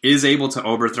is able to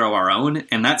overthrow our own.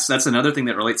 And that's another thing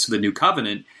that relates to the new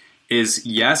covenant is,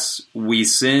 yes, we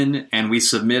sin and we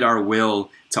submit our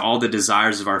will to all the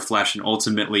desires of our flesh and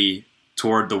ultimately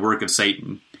toward the work of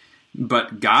Satan.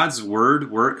 But God's word,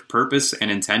 work, purpose,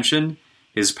 and intention,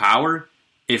 his power,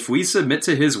 if we submit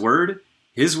to his word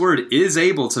is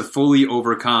able to fully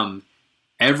overcome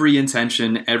every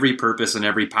intention, every purpose, and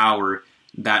every power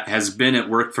that has been at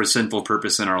work for sinful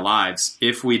purpose in our lives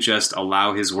if we just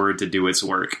allow his word to do its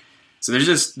work. So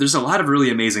there's a lot of really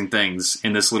amazing things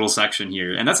in this little section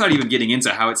here. And that's not even getting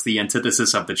into how it's the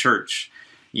antithesis of the church.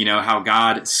 How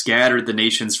God scattered the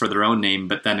nations for their own name,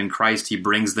 but then in Christ he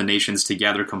brings the nations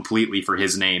together completely for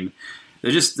his name.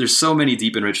 There's so many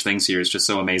deep and rich things here. It's just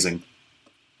so amazing.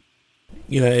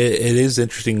 It is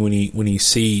interesting when you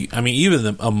see,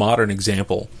 even a modern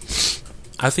example.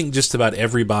 I think just about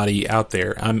everybody out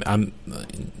there, I'm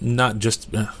not just,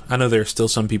 I know there are still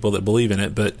some people that believe in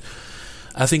it, but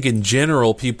I think in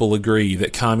general people agree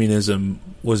that communism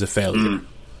was a failure.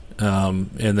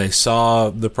 And they saw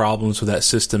the problems with that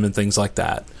system and things like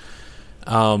that.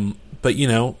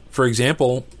 But, for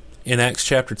example, in Acts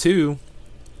chapter 2,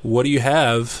 what do you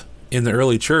have in the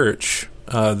early church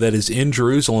that is in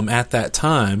Jerusalem at that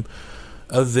time,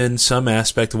 other than some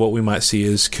aspect of what we might see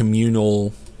as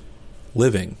communal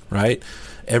living, right?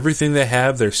 Everything they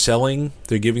have, they're selling,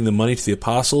 they're giving the money to the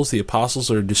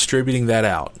apostles are distributing that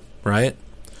out, right?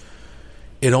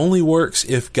 It only works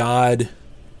if God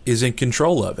is in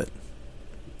control of it.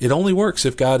 It only works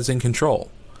if God is in control.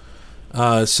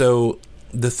 So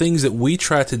the things that we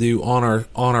try to do on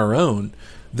our own,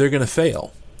 they're going to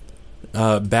fail.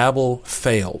 Babel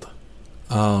failed.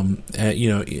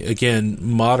 Again,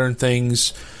 modern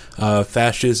things,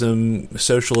 fascism,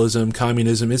 socialism,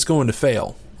 communism, it's going to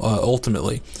fail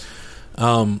ultimately.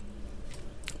 But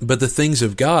the things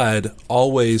of God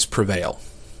always prevail,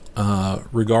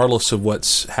 regardless of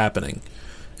what's happening.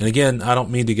 And again, I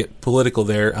don't mean to get political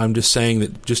there. I'm just saying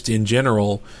that just in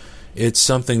general, it's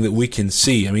something that we can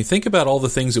see. Think about all the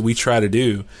things that we try to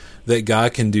do that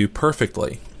God can do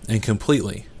perfectly and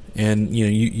completely. And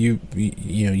you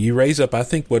raise up, I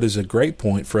think, what is a great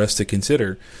point for us to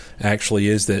consider. Actually,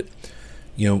 is that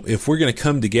if we're going to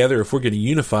come together, if we're going to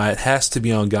unify, it has to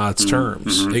be on God's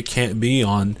terms. It can't be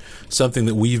on something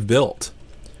that we've built.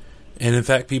 And in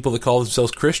fact, people that call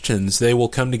themselves Christians, they will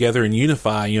come together and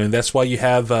unify. And that's why you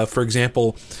have, for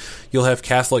example, you'll have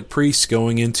Catholic priests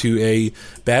going into a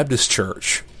Baptist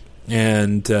church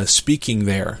and speaking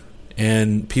there.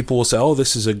 And people will say, oh,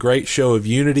 this is a great show of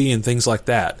unity and things like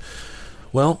that.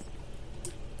 Well,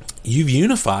 you've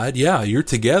unified. Yeah, you're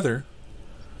together.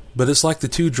 But it's like the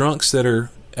two drunks that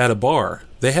are at a bar.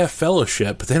 They have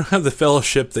fellowship, but they don't have the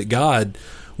fellowship that God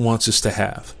wants us to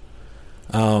have.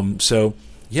 So,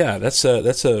 yeah, that's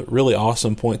a really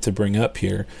awesome point to bring up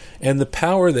here. And the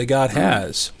power that God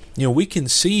has. We can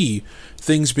see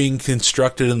things being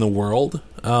constructed in the world,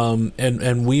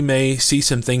 and we may see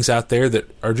some things out there that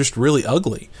are just really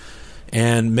ugly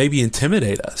and maybe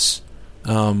intimidate us.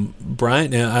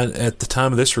 Brian, at the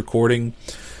time of this recording,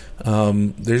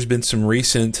 there's been some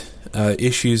recent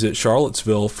issues at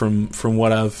Charlottesville from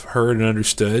what I've heard and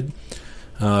understood,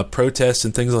 protests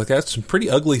and things like that, some pretty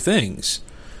ugly things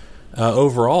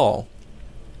overall.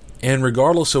 And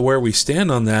regardless of where we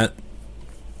stand on that,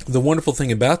 the wonderful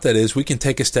thing about that is we can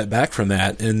take a step back from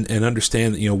that and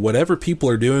understand that whatever people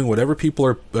are doing, whatever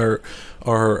people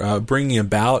are bringing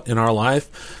about in our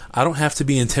life, I don't have to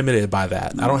be intimidated by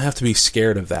that. I don't have to be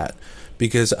scared of that,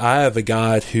 because I have a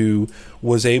God who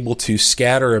was able to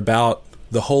scatter about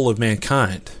the whole of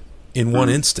mankind in one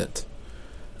instant.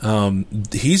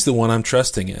 He's the one I'm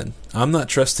trusting in. I'm not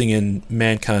trusting in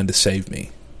mankind to save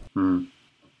me.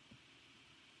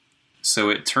 So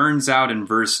it turns out in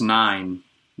verse 9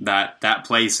 that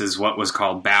place is what was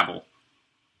called Babel.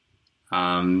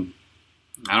 I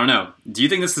don't know. Do you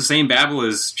think that's the same Babel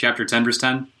as chapter 10, verse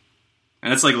 10?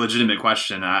 And that's like a legitimate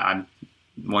question. I'm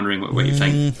wondering what you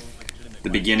think.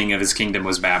 The beginning of his kingdom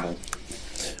was Babel.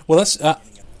 Well, that's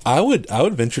I would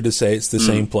venture to say it's the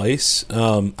same place.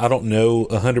 I don't know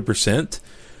 100%,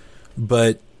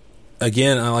 but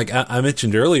again, I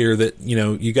mentioned earlier that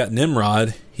you got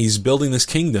Nimrod. He's building this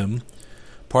kingdom.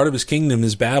 Part of his kingdom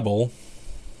is Babel.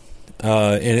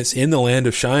 And it's in the land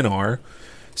of Shinar,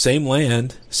 same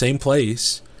land, same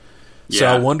place. Yeah. So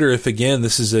I wonder if, again,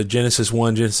 this is a Genesis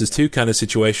 1, Genesis 2 kind of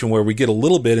situation where we get a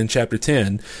little bit in chapter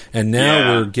 10, and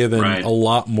now we're given a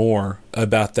lot more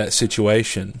about that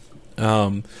situation.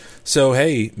 So,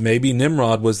 hey, maybe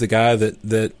Nimrod was the guy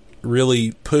that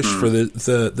really pushed for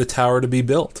the tower to be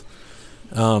built.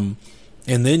 And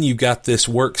then you got this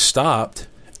work stopped,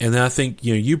 and then I think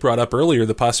you brought up earlier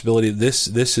the possibility that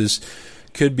this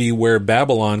could be where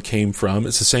Babylon came from.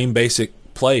 It's the same basic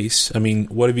place. I mean,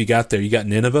 what have you got there? You got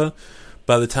Nineveh.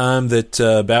 By the time that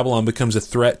Babylon becomes a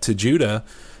threat to Judah,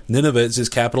 Nineveh is his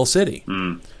capital city.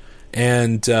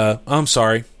 And I'm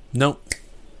sorry, nope,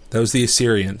 that was the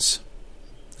Assyrians.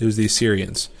 It was the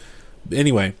Assyrians.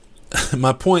 Anyway,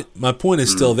 my point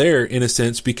is still there in a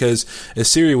sense, because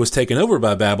Assyria was taken over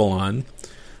by Babylon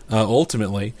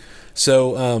ultimately.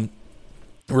 So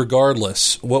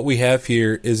regardless, what we have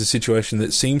here is a situation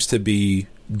that seems to be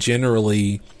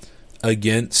generally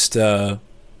against the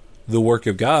work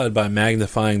of God by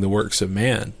magnifying the works of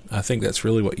man. I think that's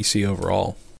really what you see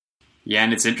overall. Yeah,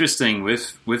 and it's interesting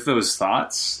with those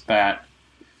thoughts that,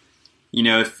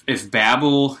 if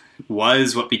Babel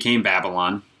was what became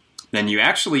Babylon, then you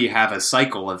actually have a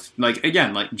cycle of, like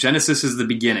Genesis is the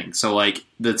beginning. So,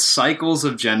 the cycles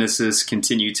of Genesis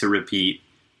continue to repeat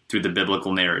through the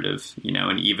biblical narrative,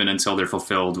 and even until they're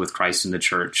fulfilled with Christ in the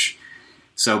church.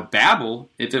 So Babel,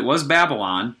 if it was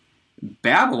Babylon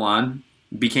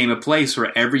became a place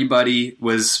where everybody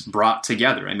was brought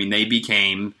together. I mean, they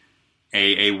became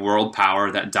a world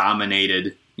power that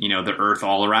dominated, the earth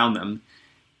all around them.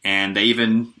 And they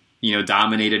even,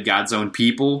 dominated God's own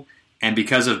people. And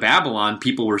because of Babylon,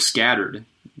 people were scattered.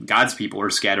 God's people were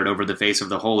scattered over the face of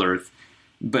the whole earth.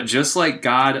 But just like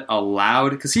God allowed,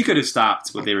 because he could have stopped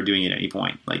what they were doing at any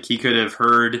point. Like, he could have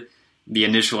heard the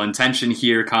initial intention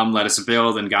here, come, let us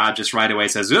build, and God just right away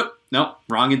says, oh, no,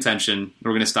 wrong intention.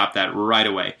 We're going to stop that right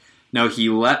away. No, he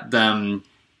let them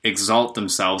exalt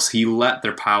themselves. He let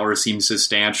their power seem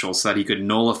substantial so that he could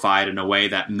nullify it in a way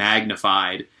that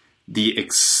magnified the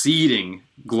exceeding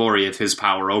glory of his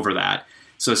power over that.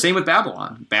 So same with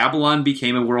Babylon. Babylon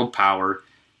became a world power.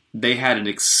 They had an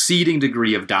exceeding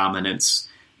degree of dominance.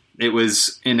 It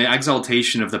was an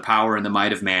exaltation of the power and the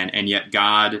might of man, and yet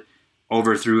God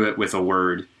overthrew it with a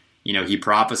word. He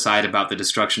prophesied about the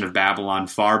destruction of Babylon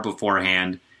far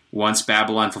beforehand. Once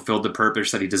Babylon fulfilled the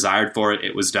purpose that he desired for it,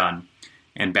 it was done.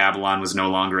 And Babylon was no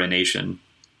longer a nation.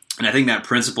 And I think that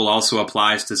principle also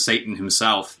applies to Satan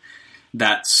himself,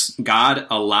 that God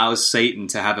allows Satan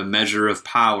to have a measure of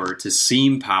power, to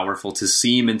seem powerful, to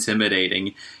seem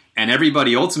intimidating, and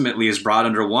everybody ultimately is brought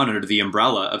under the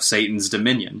umbrella of Satan's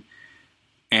dominion.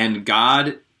 And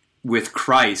God, with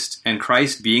Christ, and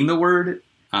Christ being the Word,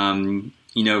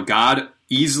 God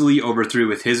easily overthrew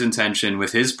with his intention,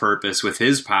 with his purpose, with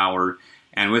his power,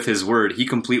 and with his word. He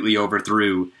completely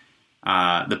overthrew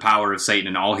the power of Satan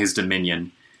and all his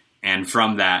dominion. And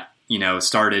from that,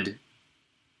 started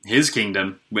his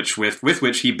kingdom, with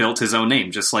which he built his own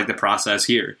name, just like the process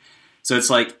here. So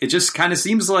it's like, it just kind of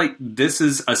seems like this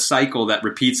is a cycle that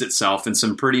repeats itself in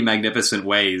some pretty magnificent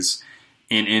ways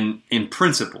in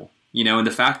principle. And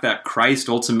the fact that Christ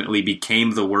ultimately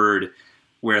became the Word,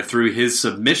 where through his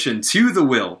submission to the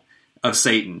will of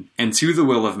Satan and to the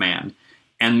will of man,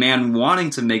 and man wanting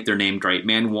to make their name great,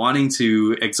 man wanting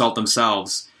to exalt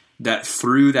themselves, that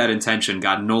through that intention,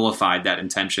 God nullified that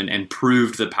intention and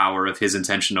proved the power of his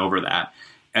intention over that.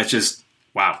 It's just,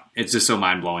 wow. It's just so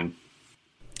mind-blowing.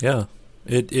 Yeah.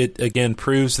 It again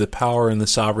proves the power and the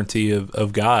sovereignty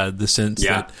of God, the sense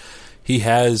that he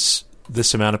has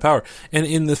this amount of power.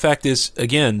 And the fact is,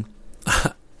 again,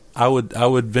 I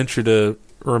would venture to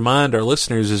remind our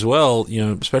listeners as well,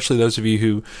 especially those of you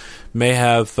who may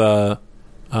have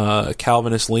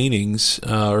Calvinist leanings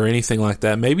or anything like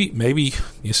that. Maybe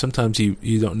sometimes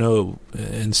you don't know,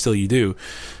 and still you do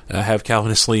have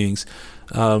Calvinist leanings.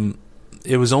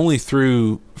 It was only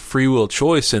through free will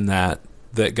choice in that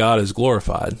God is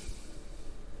glorified.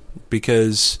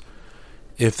 Because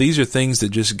if these are things that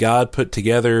just God put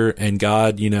together and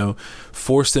God,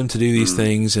 forced them to do these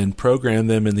things and program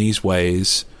them in these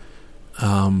ways,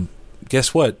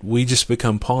 guess what? We just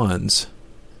become pawns.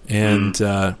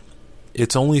 And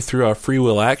it's only through our free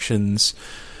will actions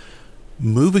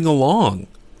moving along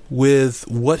with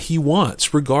what he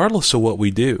wants, regardless of what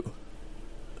we do.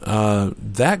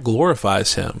 That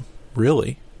glorifies him,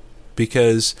 really.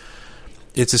 Because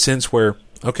it's a sense where,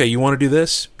 okay, you want to do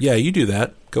this? Yeah, you do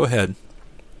that. Go ahead.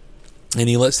 And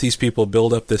he lets these people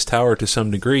build up this tower to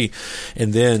some degree,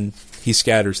 and then he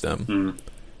scatters them.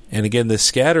 And again, this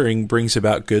scattering brings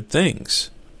about good things.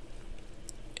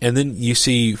 And then you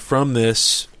see from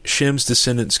this, Shem's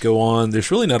descendants go on.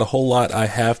 There's really not a whole lot I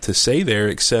have to say there,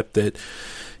 except that,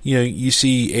 you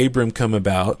see Abram come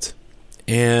about.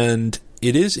 And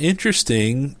it is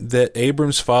interesting that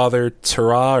Abram's father,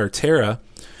 Terah,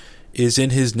 is in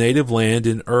his native land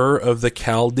in Ur of the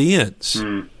Chaldeans.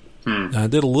 I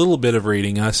did a little bit of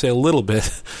reading. I say a little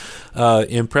bit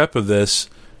in prep of this.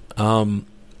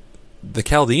 The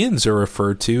Chaldeans are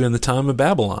referred to in the time of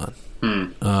Babylon,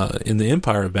 in the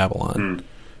Empire of Babylon,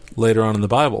 later on in the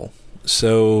Bible.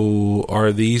 So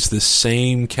are these the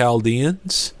same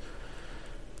Chaldeans?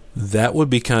 That would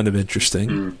be kind of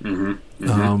interesting,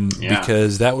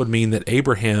 because that would mean that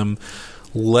Abraham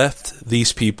left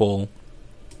these people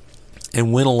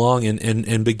and went along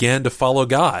and began to follow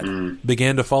God,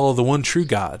 began to follow the one true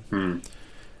God.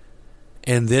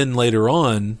 And then later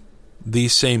on,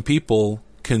 these same people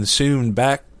consumed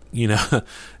back,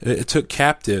 it took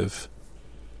captive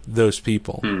those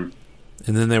people. And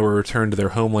then they were returned to their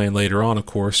homeland later on, of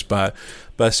course, by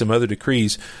some other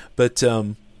decrees. But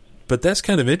that's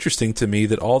kind of interesting to me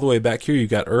that all the way back here, you've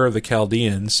got Ur of the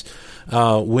Chaldeans.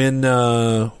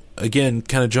 Again,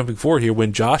 kind of jumping forward here,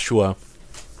 when Joshua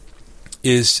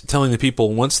is telling the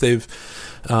people, once they've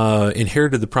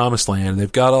inherited the promised land,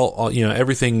 they've got all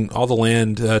everything, all the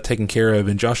land taken care of.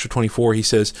 In Joshua 24, he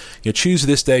says, choose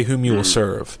this day whom you will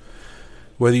serve,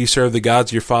 whether you serve the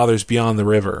gods of your fathers beyond the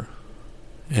river.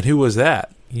 And who was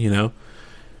that?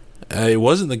 It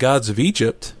wasn't the gods of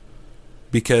Egypt,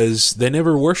 because they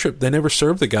never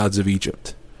served the gods of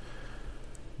Egypt.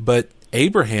 But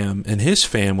Abraham and his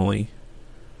family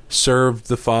served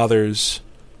the fathers,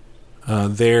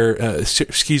 served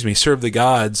the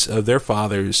gods of their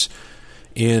fathers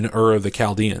in Ur of the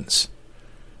Chaldeans.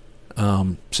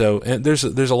 And there's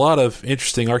a lot of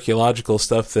interesting archaeological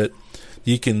stuff that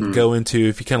you can go into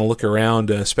if you kind of look around,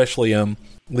 especially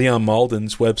Leon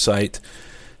Malden's website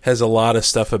has a lot of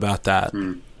stuff about that.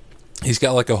 He's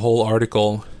got like a whole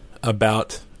article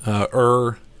about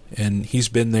Ur, and he's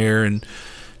been there and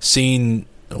seen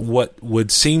what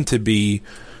would seem to be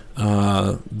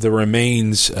the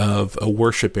remains of a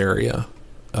worship area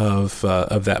of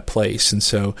that place. And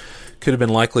so could have been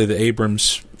likely that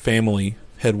Abram's family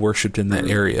had worshipped in that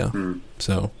area.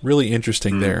 So really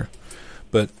interesting there.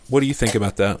 But what do you think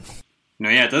about that?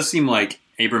 It does seem like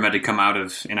Abram had to come out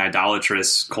of an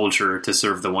idolatrous culture to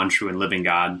serve the one true and living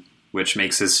God, which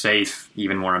makes his faith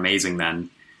even more amazing then,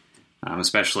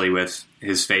 especially with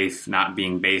his faith not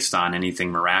being based on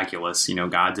anything miraculous.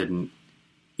 God didn't,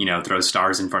 throw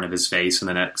stars in front of his face in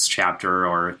the next chapter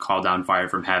or call down fire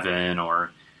from heaven,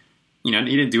 or, he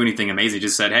didn't do anything amazing. He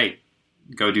just said, hey,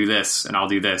 go do this and I'll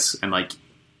do this. And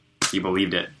he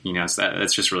believed it, so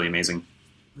that's just really amazing.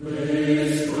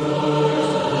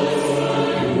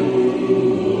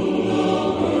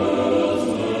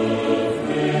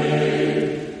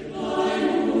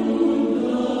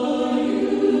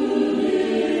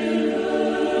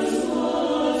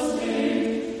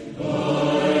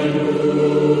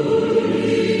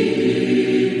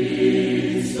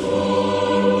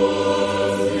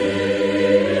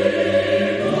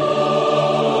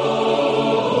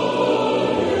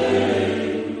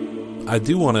 I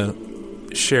do want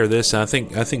to share this. I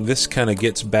think this kind of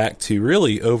gets back to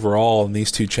really overall in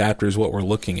these two chapters what we're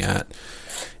looking at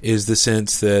is the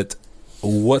sense that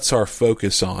what's our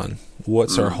focus on?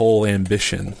 What's our whole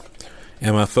ambition?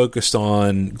 Am I focused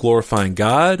on glorifying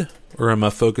God, or am I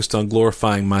focused on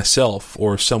glorifying myself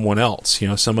or someone else,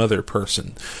 some other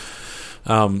person?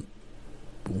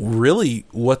 Really,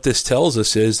 what this tells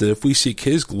us is that if we seek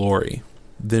His glory,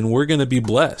 then we're going to be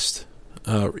blessed.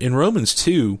 In Romans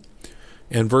 2,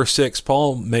 in verse 6,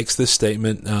 Paul makes this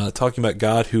statement, talking about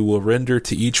God who will render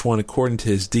to each one according to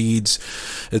his deeds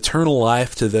eternal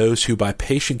life to those who by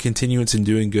patient continuance in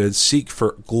doing good seek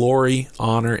for glory,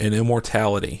 honor, and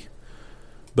immortality.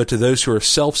 But to those who are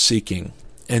self-seeking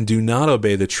and do not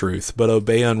obey the truth, but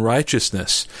obey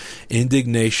unrighteousness,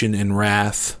 indignation and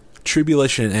wrath,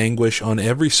 tribulation and anguish on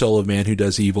every soul of man who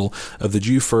does evil, of the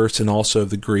Jew first and also of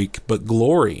the Greek, but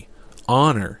glory,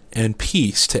 honor, and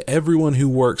peace to everyone who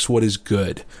works what is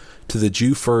good, to the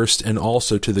Jew first and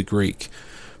also to the Greek,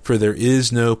 for there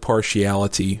is no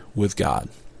partiality with God.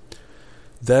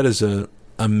 That is an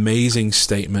amazing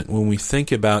statement when we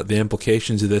think about the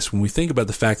implications of this, when we think about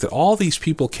the fact that all these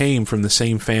people came from the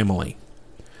same family.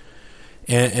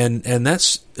 And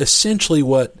that's essentially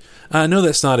what, I know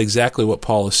that's not exactly what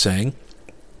Paul is saying,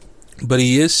 but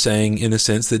he is saying, in a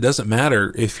sense, that it doesn't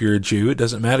matter if you're a Jew, it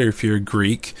doesn't matter if you're a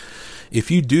Greek. If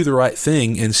you do the right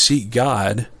thing and seek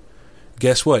God,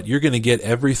 guess what? You're going to get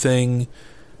everything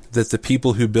that the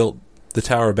people who built the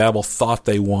Tower of Babel thought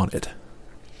they wanted.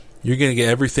 You're going to get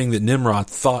everything that Nimrod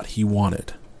thought he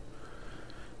wanted.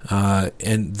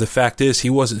 And the fact is, he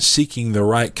wasn't seeking the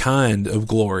right kind of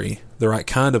glory, the right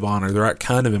kind of honor, the right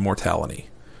kind of immortality.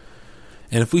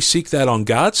 And if we seek that on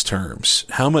God's terms,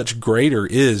 how much greater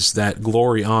is that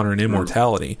glory, honor, and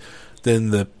immortality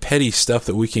than the petty stuff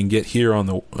that we can get here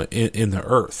on in the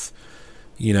earth.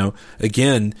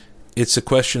 Again, it's a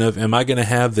question of, am I going to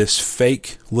have this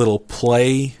fake little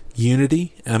play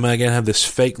unity? Am I going to have this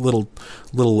fake little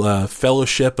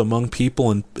fellowship among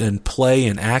people and play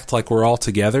and act like we're all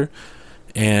together?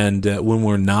 And when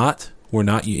we're not,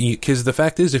 because the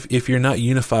fact is, if you're not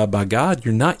unified by God,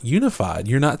 you're not unified.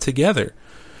 You're not together.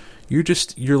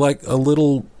 You're like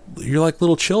little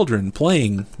children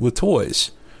playing with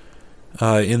toys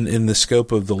in the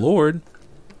scope of the Lord,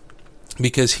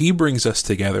 because He brings us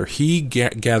together. He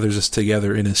gathers us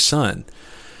together in His Son,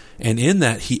 and in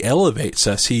that He elevates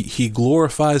us. He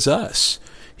glorifies us.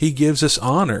 He gives us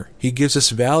honor. He gives us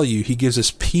value. He gives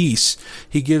us peace.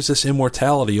 He gives us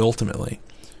immortality ultimately.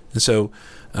 And so,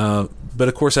 but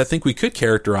of course, I think we could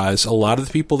characterize a lot of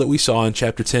the people that we saw in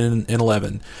chapter 10 and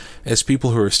 11 as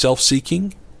people who are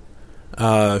self-seeking,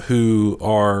 who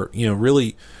are,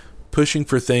 really pushing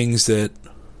for things that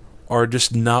are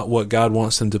just not what God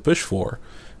wants them to push for.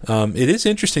 It is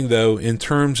interesting, though, in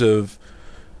terms of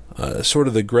sort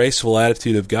of the graceful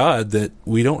attitude of God, that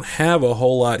we don't have a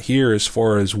whole lot here as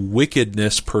far as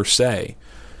wickedness per se,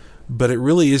 but it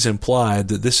really is implied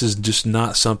that this is just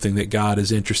not something that God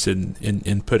is interested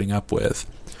in putting up with.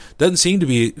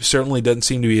 Certainly doesn't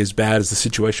seem to be as bad as the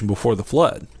situation before the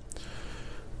flood,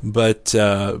 but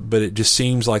it just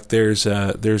seems like there's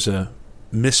a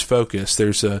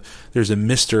misfocus, there's a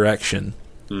misdirection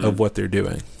of what they're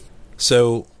doing.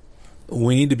 So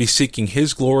we need to be seeking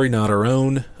His glory, not our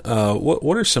own.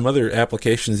 What are some other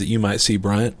applications that you might see,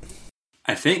 Bryant?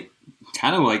 I think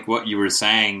kind of like what you were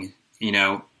saying,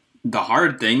 the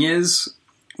hard thing is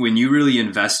when you really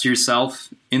invest yourself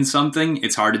in something,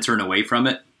 it's hard to turn away from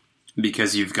it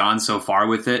because you've gone so far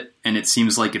with it and it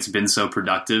seems like it's been so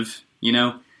productive,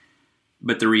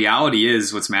 But the reality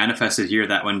is what's manifested here,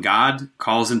 that when God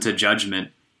calls into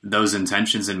judgment those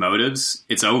intentions and motives,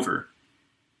 it's over.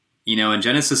 In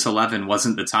Genesis 11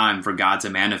 wasn't the time for God to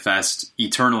manifest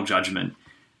eternal judgment,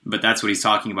 but that's what He's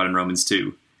talking about in Romans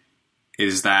 2,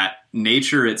 is that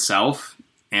nature itself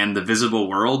and the visible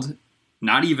world,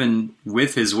 not even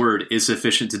with His word, is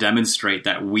sufficient to demonstrate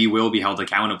that we will be held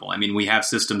accountable. I mean, we have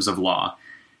systems of law,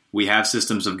 we have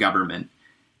systems of government,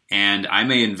 and I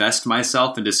may invest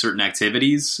myself into certain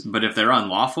activities, but if they're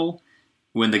unlawful,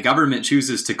 when the government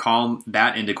chooses to call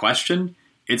that into question,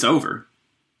 it's over.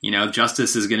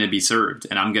 Justice is going to be served,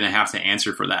 and I'm going to have to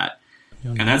answer for that.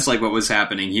 And that's like what was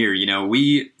happening here.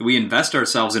 We invest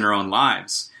ourselves in our own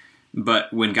lives,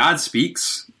 but when God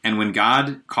speaks and when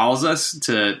God calls us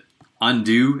to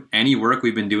undo any work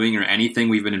we've been doing or anything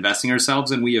we've been investing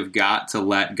ourselves in, we have got to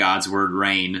let God's word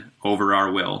reign over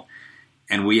our will.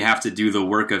 And we have to do the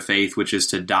work of faith, which is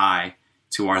to die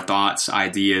to our thoughts,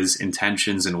 ideas,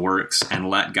 intentions, and works, and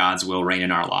let God's will reign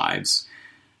in our lives.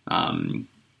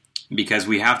 Because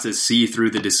we have to see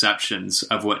through the deceptions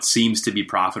of what seems to be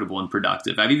profitable and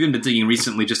productive. I've even been thinking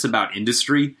recently just about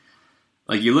industry.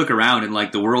 Like, you look around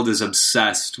and the world is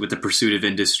obsessed with the pursuit of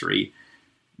industry,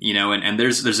 and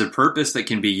there's a purpose that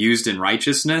can be used in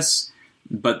righteousness,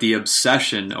 but the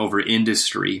obsession over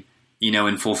industry,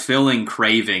 and fulfilling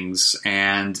cravings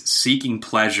and seeking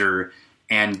pleasure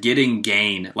and getting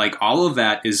gain, all of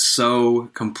that is so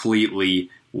completely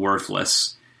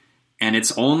worthless. And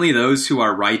it's only those who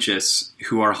are righteous,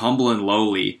 who are humble and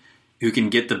lowly, who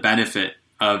can get the benefit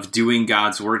of doing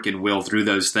God's work and will through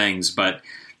those things. But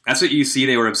that's what you see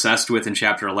they were obsessed with in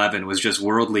chapter 11, was just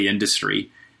worldly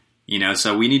industry.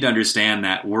 So we need to understand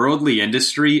that worldly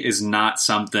industry is not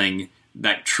something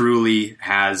that truly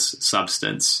has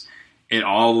substance. It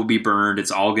all will be burned.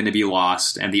 It's all going to be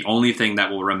lost. And the only thing that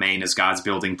will remain is God's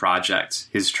building project,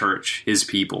 His church, His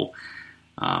people.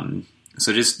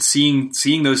 So just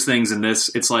seeing those things in this,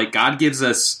 it's like God gives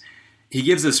us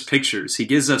pictures. He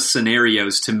gives us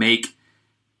scenarios to make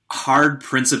hard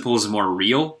principles more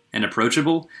real and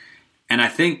approachable. And I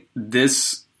think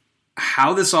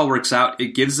how this all works out,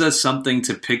 it gives us something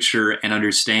to picture and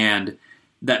understand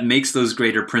that makes those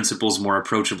greater principles more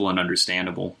approachable and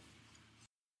understandable.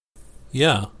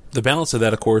 Yeah. The balance of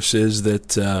that, of course, is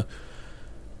that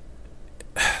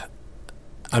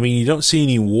you don't see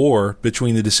any war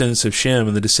between the descendants of Shem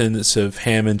and the descendants of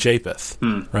Ham and Japheth,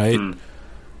 right?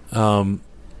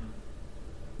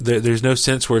 There's no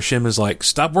sense where Shem is like,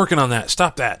 stop working on that,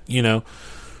 stop that,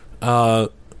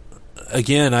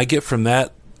 Again, I get from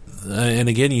that, and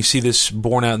again, you see this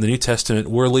borne out in the New Testament.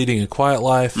 We're leading a quiet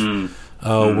life.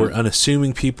 We're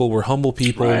unassuming people. We're humble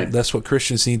people. Right. That's what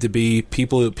Christians need to be.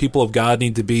 People of God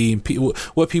need to be.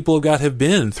 What people of God have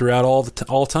been throughout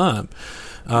all time.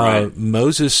 Right.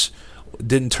 Moses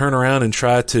didn't turn around and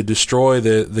try to destroy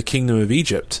the kingdom of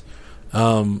Egypt.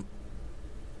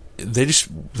 they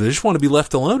just want to be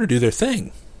left alone to do their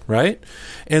thing, right?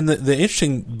 And the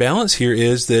interesting balance here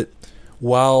is that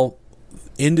while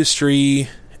industry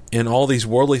and all these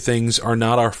worldly things are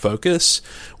not our focus,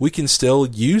 we can still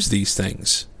use these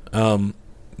things.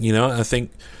 I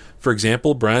think, for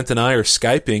example, Bryant and I are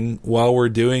Skyping while we're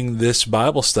doing this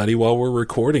Bible study, while we're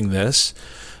recording this.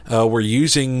 We're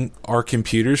using our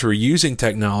computers, we're using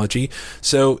technology.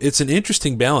 So it's an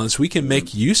interesting balance. We can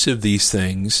make use of these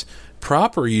things,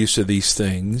 proper use of these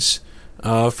things,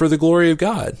 for the glory of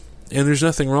God. And there's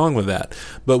nothing wrong with that.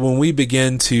 But when we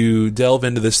begin to delve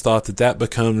into this thought that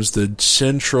becomes the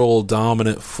central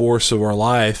dominant force of our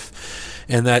life,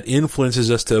 and that influences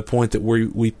us to a point that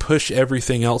we push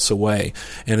everything else away,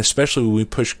 and especially when we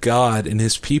push God and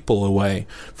His people away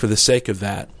for the sake of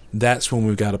that, that's when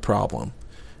we've got a problem.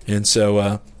 And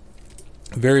so,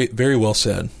 very, very well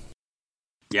said.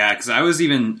 Yeah, because I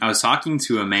was talking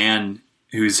to a man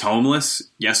who's homeless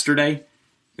yesterday,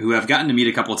 who I've gotten to meet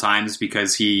a couple of times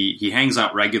because he hangs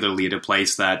out regularly at a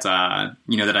place that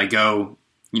that I go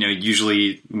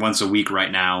usually once a week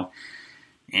right now,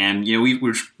 and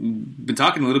we've been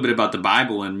talking a little bit about the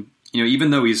Bible, and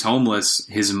even though he's homeless,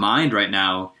 his mind right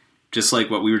now, just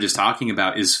like what we were just talking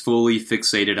about, is fully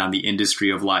fixated on the industry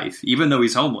of life, even though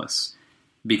he's homeless,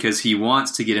 because he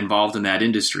wants to get involved in that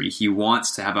industry. He wants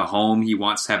to have a home, he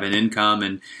wants to have an income,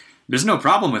 and there's no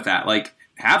problem with that. Like,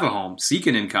 have a home, seek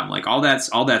an income, like all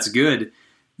that's good.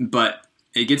 But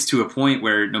it gets to a point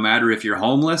where no matter if you're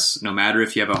homeless, no matter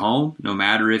if you have a home, no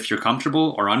matter if you're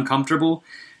comfortable or uncomfortable,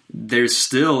 there's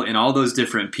still, in all those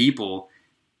different people,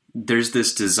 there's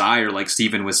this desire, like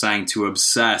Stephen was saying, to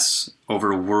obsess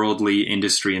over worldly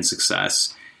industry and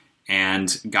success.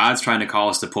 And God's trying to call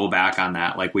us to pull back on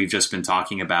that, like we've just been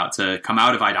talking about, to come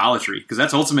out of idolatry, because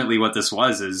that's ultimately what this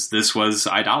was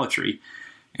idolatry.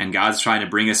 And God's trying to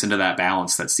bring us into that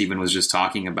balance that Stephen was just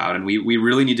talking about. And we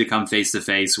really need to come face to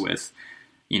face with,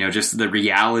 just the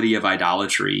reality of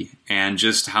idolatry, and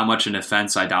just how much an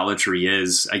offense idolatry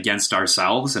is against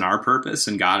ourselves and our purpose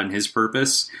and God and His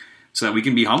purpose, so that we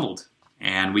can be humbled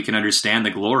and we can understand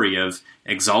the glory of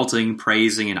exalting,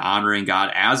 praising, and honoring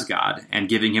God as God and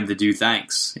giving Him the due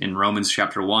thanks in Romans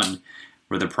chapter 1,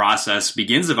 where the process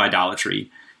begins of idolatry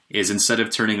is, instead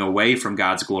of turning away from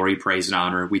God's glory, praise, and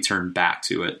honor, we turn back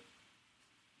to it.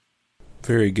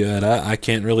 Very good. I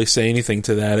can't really say anything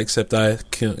to that, except I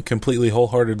completely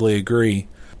wholeheartedly agree.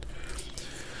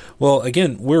 Well,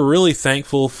 again, we're really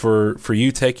thankful for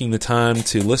you taking the time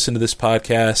to listen to this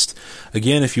podcast.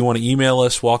 Again, if you want to email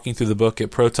us,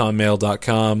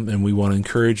 walkingthroughthebook@protonmail.com, and we want to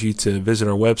encourage you to visit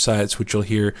our websites, which you'll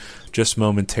hear just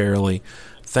momentarily.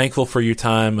 Thankful for your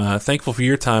time. Thankful for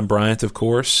your time, Bryant, of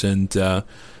course, and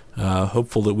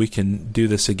hopeful that we can do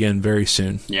this again very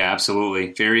soon. Yeah,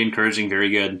 absolutely. Very encouraging. Very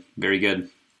good. Very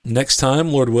good. Next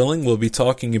time, Lord willing, we'll be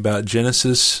talking about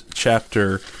Genesis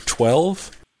chapter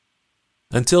 12.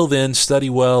 Until then, study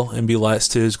well and be lights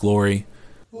to His glory.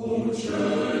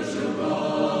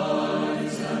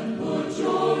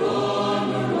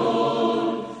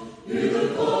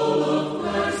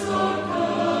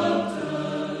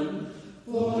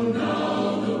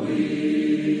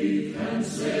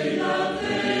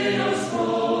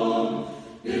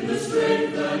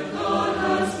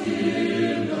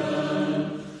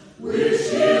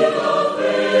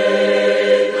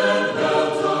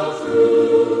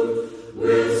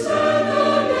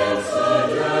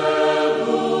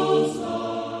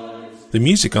 The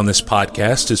music on this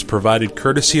podcast is provided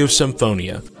courtesy of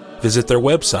Symphonia. Visit their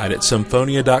website at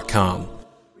symphonia.com.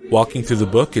 Walking Through the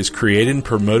Book is created and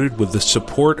promoted with the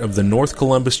support of the North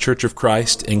Columbus Church of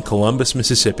Christ in Columbus,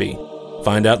 Mississippi.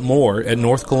 Find out more at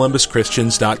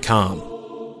northcolumbuschristians.com.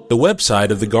 The website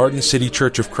of the Garden City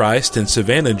Church of Christ in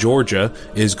Savannah, Georgia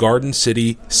is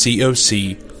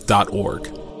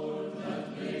gardencitycoc.org.